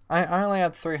 I only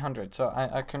had 300, so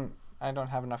I don't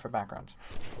have enough for backgrounds.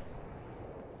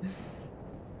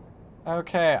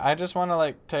 Okay, I just want to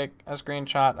like take a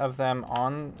screenshot of them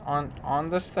on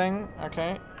this thing.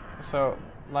 Okay, so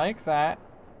like that.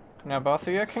 Now both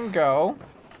of you can go.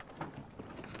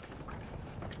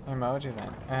 Emoji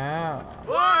then. Oh.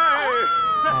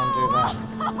 And do that.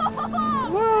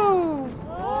 Woo!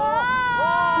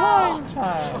 Flying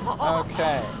time.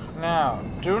 Okay. Now,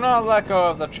 do not let go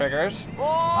of the triggers.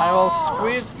 I will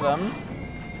squeeze them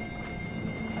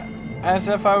as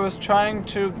if I was trying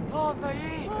to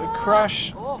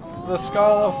crush the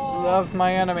skull of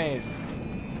my enemies.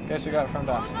 Guess you got it from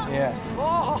dust. Yes.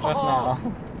 Just now.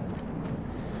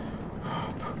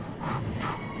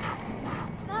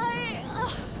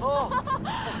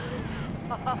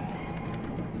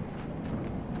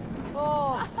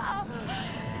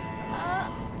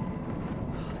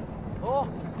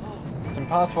 It's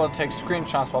impossible to take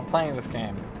screenshots while playing this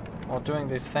game, while doing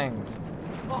these things.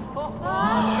 You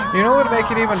know what would make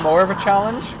it even more of a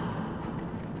challenge?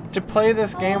 To play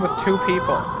this game with 2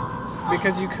 people.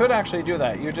 Because you could actually do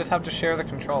that. You just have to share the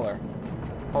controller.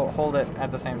 hold it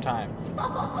at the same time.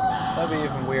 That'd be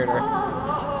even weirder.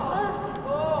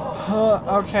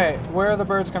 Okay, where are the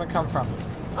birds gonna come from?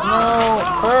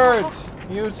 No, birds!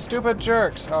 You stupid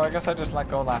jerks! Oh, I guess I just let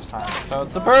go last time. So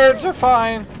it's the birds are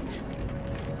fine.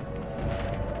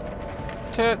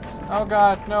 Tits! Oh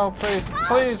God, no! Please,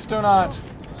 please do not!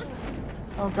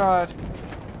 Oh God!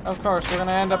 Of course, we're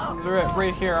gonna end up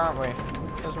right here, aren't we?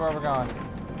 This is where we're going,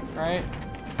 right?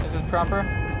 Is this proper?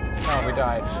 No, we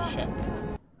died. Shit.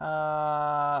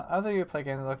 Other you play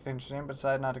games that looked interesting, but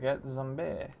decided not to get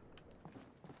zombie.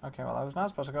 Okay, well I was not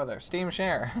supposed to go there. Steam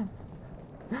share.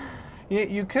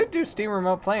 You could do Steam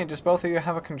remote play and just both of you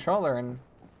have a controller and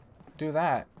do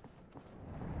that.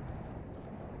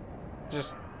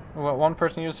 Just one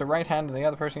person used the right hand and the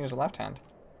other person used the left hand.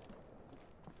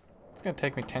 It's gonna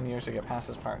take me 10 years to get past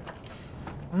this part.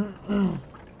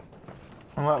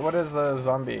 What is the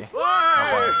zombie?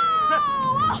 I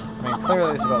mean,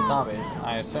 clearly it's about zombies,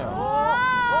 I assume.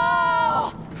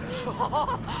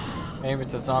 Maybe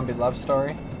it's a zombie love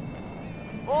story.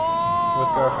 With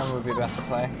girlfriend would be best to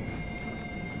play.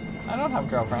 I don't have a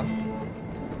girlfriend.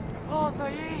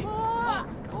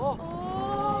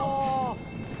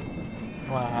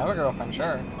 Well, I have a girlfriend,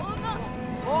 sure.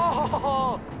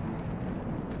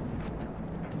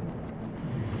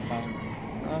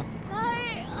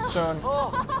 So, soon.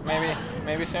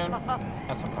 Maybe soon.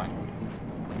 At some point.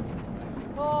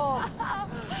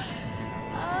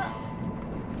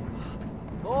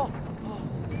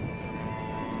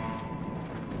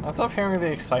 I love hearing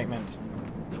the excitement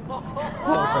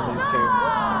from these two.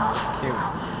 It's cute.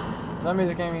 Zombies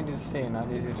is a game easy to see,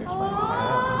 not easy to explain.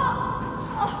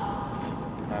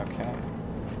 Okay.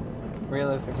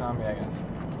 Realistic zombie, I guess.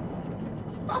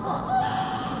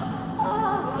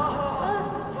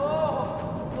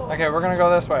 Okay, we're gonna go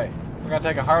this way. We're gonna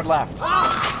take a hard left.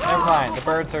 Never mind, the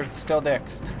birds are still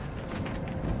dicks.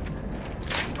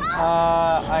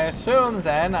 I assume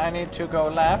then I need to go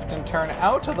left and turn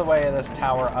out of the way of this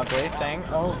tower ugly thing.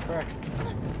 Oh, frick.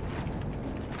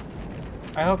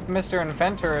 I hope Mr.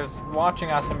 Inventor is watching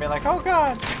us and be like, oh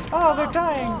God, oh, they're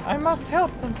dying. I must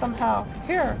help them somehow.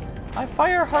 Here, I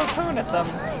fire harpoon at them.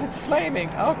 It's flaming.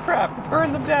 Oh crap,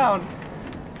 burn them down.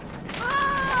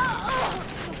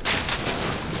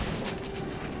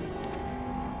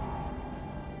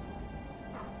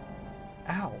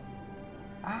 Ow.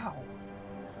 Ow.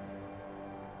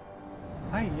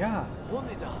 Hiya.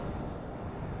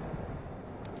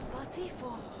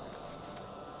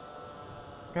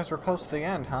 Guess we're close to the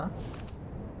end, huh?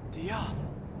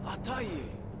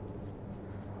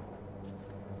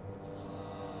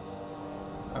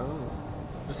 Oh.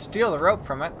 Just steal the rope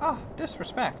from it. Oh,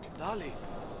 disrespect.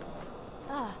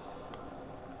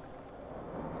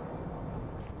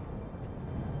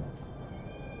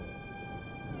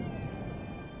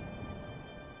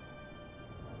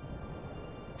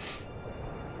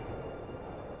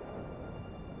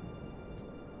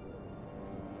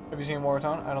 Have you seen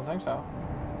Warzone? I don't think so.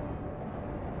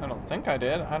 I don't think I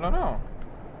did. I don't know.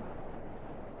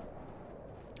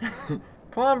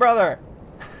 Come on, brother!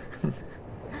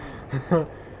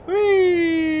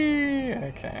 Whee!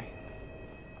 Okay.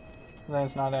 Then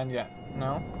it's not end yet.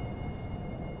 No?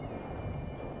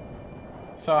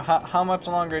 So how much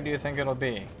longer do you think it'll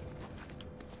be?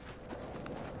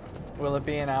 Will it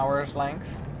be an hour's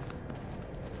length?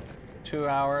 2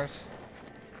 hours?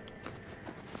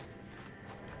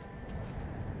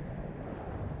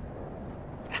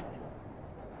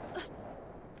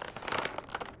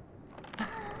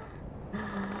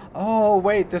 Oh,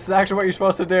 wait, this is actually what you're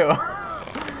supposed to do.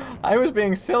 I was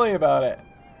being silly about it.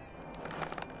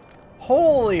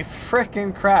 Holy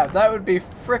frickin' crap, that would be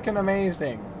frickin'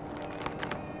 amazing.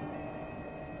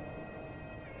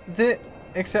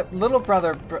 Except little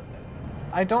brother,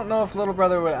 I don't know if little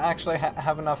brother would actually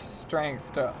have enough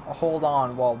strength to hold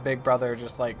on while big brother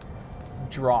just like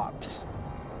drops.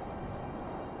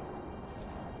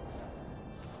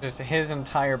 Just his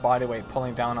entire body weight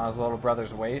pulling down on his little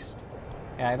brother's waist.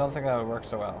 Yeah, I don't think that would work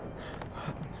so well.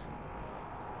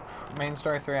 Main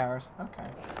story 3 hours. Okay.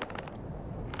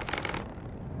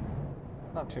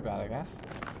 Not too bad, I guess.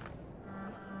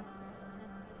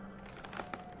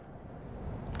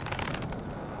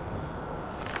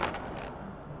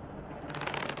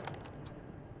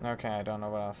 Okay, I don't know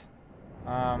what else.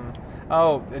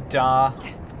 Oh, duh.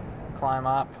 Climb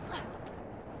up.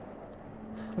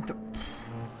 What the?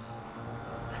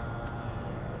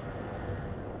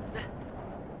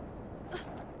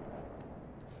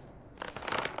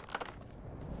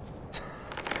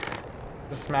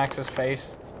 Just smacks his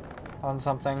face on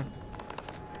something.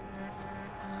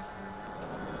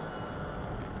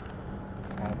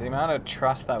 The amount of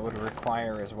trust that would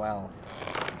require as well.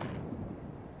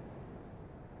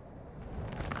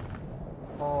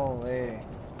 Holy.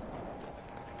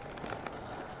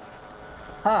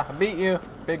 Ha! I beat you,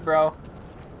 big bro.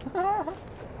 Oh,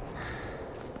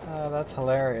 that's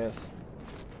hilarious.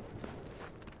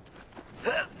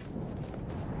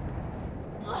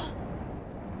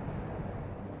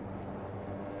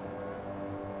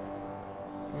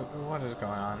 What is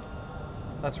going on?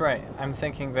 That's right. I'm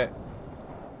thinking that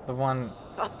the one.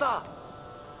 Atta!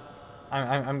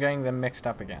 I'm getting them mixed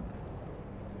up again.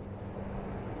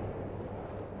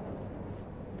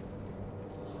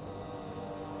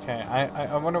 Okay,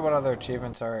 I wonder what other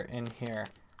achievements are in here.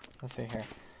 Let's see here.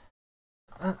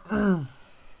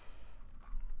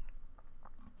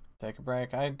 Take a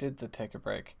break. I did the take a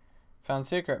break. Found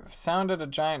secret. Sounded a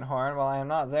giant horn. While I am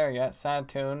not there yet. Sad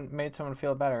tune. Made someone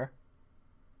feel better.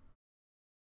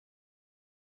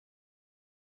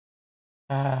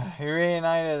 He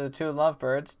reunited the two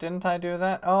lovebirds. Didn't I do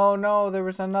that? Oh no, there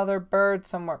was another bird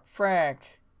somewhere.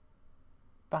 Frick.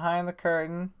 Behind the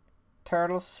curtain.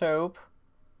 Turtle soup.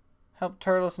 Help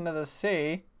turtles into the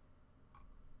sea.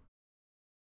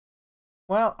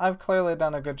 Well, I've clearly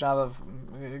done a good job of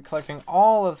collecting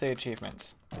all of the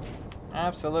achievements.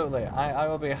 Absolutely. I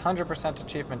will be 100%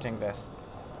 achievementing this.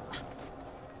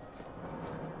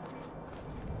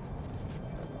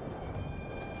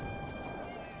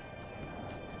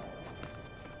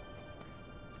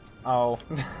 Oh.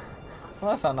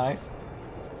 Well, that's not nice.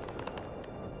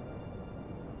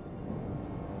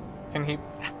 Can he...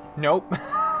 Nope.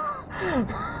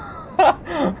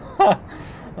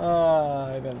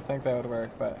 I didn't think that would work,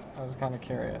 but I was kind of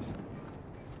curious.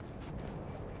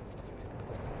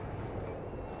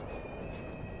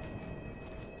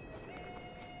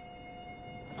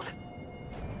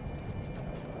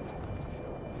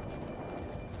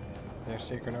 Is there a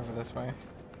secret over this way?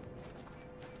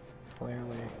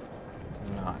 Clearly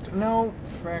not. No!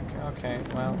 Frick. Okay,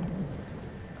 well.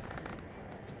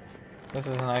 This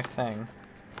is a nice thing.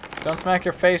 Don't smack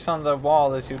your face on the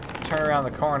wall as you turn around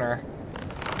the corner.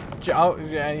 Oh,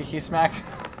 yeah, he smacked.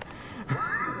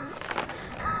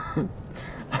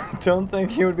 I don't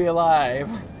think he would be alive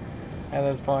at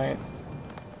this point.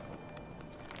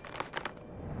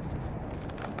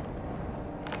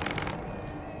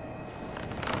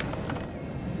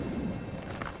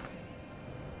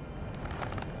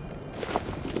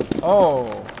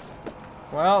 Oh,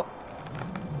 well,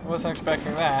 wasn't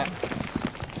expecting that.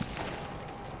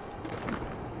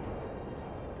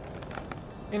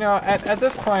 You know, at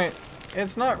this point,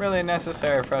 it's not really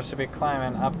necessary for us to be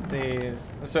climbing up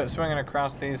these, swinging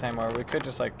across these anymore. We could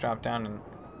just like drop down and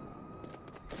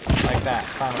like that,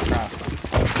 climb across,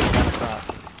 climb across.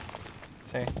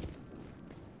 See?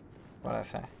 What'd I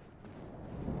say?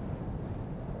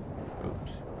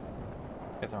 Oops.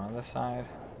 Get them on this side.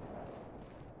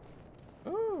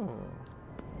 Ooh.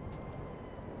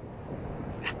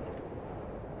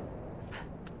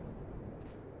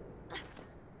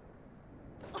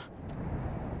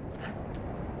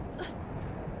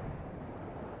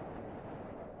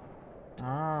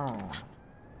 Oh.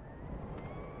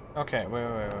 Okay, wait.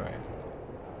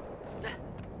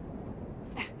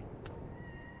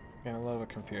 Getting a little bit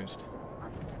confused.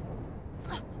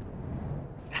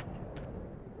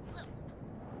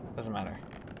 Doesn't matter.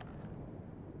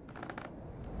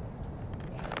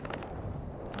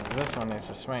 This one needs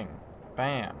to swing.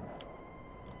 Bam.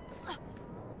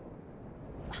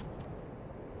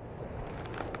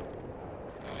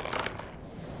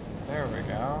 There we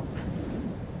go.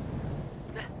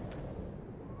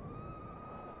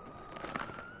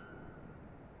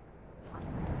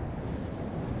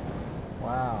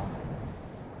 Wow.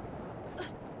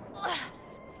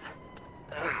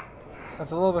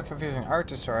 That's a little bit confusing. Art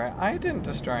destroy. I didn't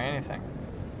destroy anything.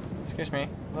 Excuse me,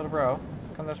 little bro.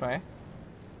 Come this way.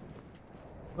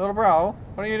 Little bro,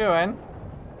 what are you doing?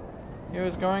 You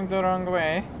was going the wrong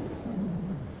way.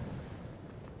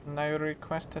 And I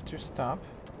request that you stop.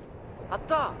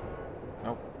 Atta!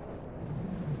 Nope.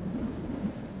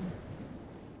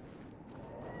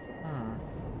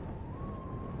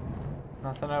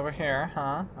 Nothing over here,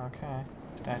 huh? Okay.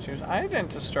 Statues. I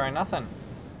didn't destroy nothing.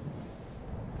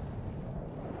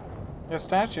 The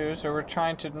statues were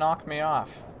trying to knock me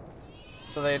off.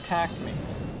 So they attacked me.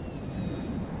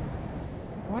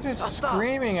 What is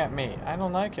screaming at me? I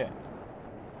don't like it.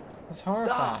 It's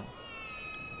horrifying.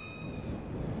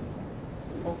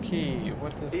 Okay,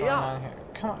 what is going on here?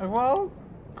 Come on, well,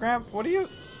 grab, what do you,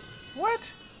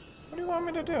 what? What do you want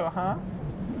me to do, huh?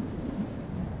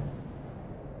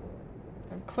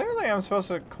 Clearly I'm supposed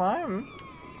to climb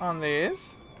on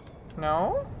these.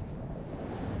 No?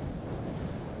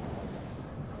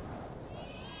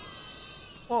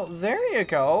 Well, there you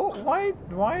go. Why?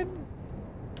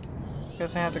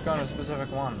 Guess I had to go on a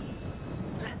specific one.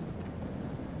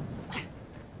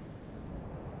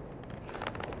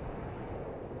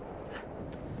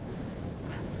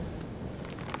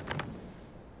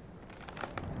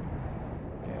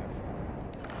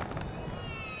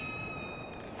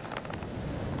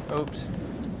 Oops.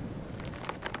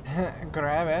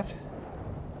 Grab it.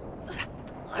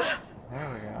 There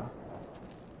we go.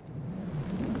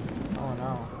 Oh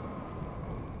no.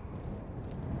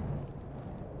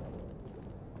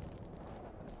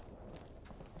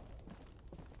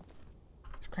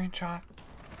 Screenshot.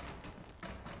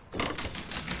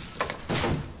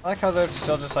 I like how they're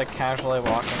still just like casually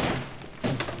walking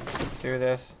through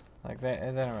this. Like they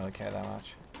don't really care that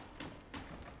much.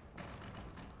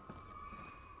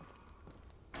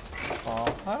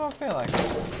 Oh, I don't feel like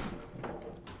it.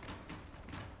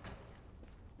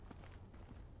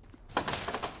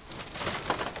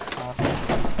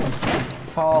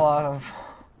 Fall out of.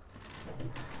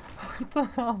 What the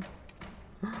hell?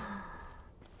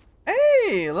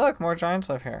 Hey, look, more giants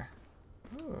live here.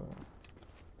 Ooh.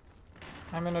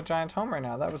 I'm in a giant's home right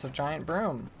now. That was a giant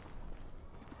broom.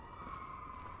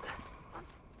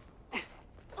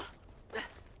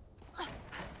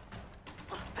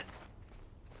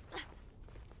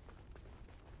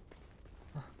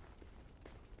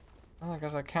 Well, I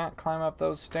guess I can't climb up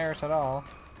those stairs at all.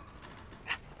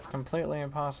 It's completely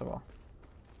impossible.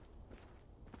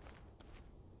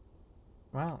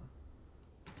 Well,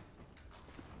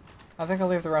 I think I'll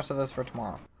leave the rest of this for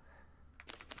tomorrow.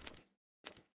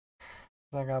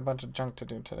 I got a bunch of junk to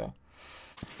do today.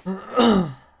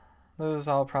 This is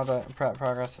all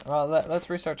progress. Well, let's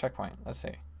restart checkpoint. Let's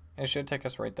see. It should take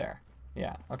us right there.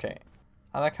 Yeah, okay.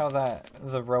 I like how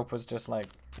the rope was just like,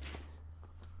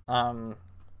 I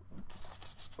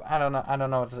don't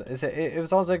know what to say. It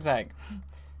was all zigzag.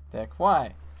 Dick,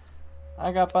 why?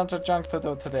 I got a bunch of junk to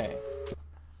do today.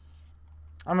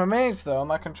 I'm amazed though,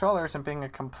 my controller isn't being a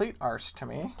complete arse to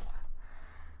me.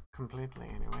 Completely,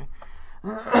 anyway.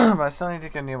 But I still need to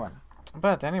get a new one.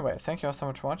 But anyway, thank you all so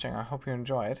much for watching. I hope you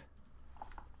enjoyed.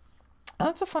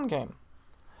 That's a fun game.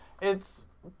 It's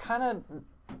kind of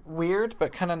weird,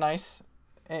 but kind of nice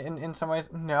in some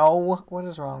ways. No, what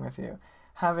is wrong with you?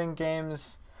 Having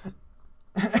games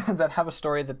that have a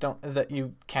story that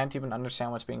you can't even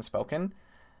understand what's being spoken.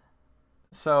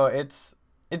 So it's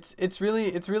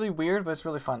really weird, but it's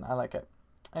really fun. I like it.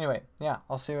 Anyway, yeah,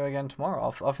 I'll see you again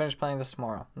tomorrow. I'll finish playing this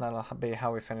tomorrow. That'll be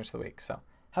how we finish the week. So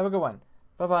have a good one.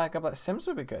 Bye bye. God bless. Sims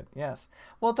would be good. Yes.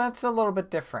 Well, that's a little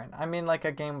bit different. I mean, like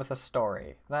a game with a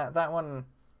story. That one.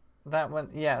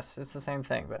 Yes, it's the same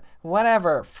thing. But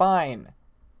whatever. Fine.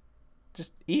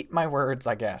 Just eat my words,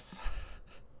 I guess.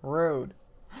 Rude.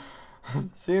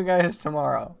 See you guys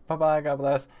tomorrow. Bye bye. God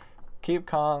bless. Keep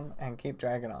calm and keep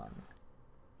dragging on.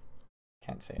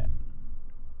 Can't see it.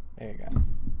 There you go.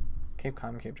 Keep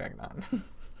calm, keep dragging on.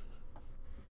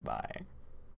 Bye.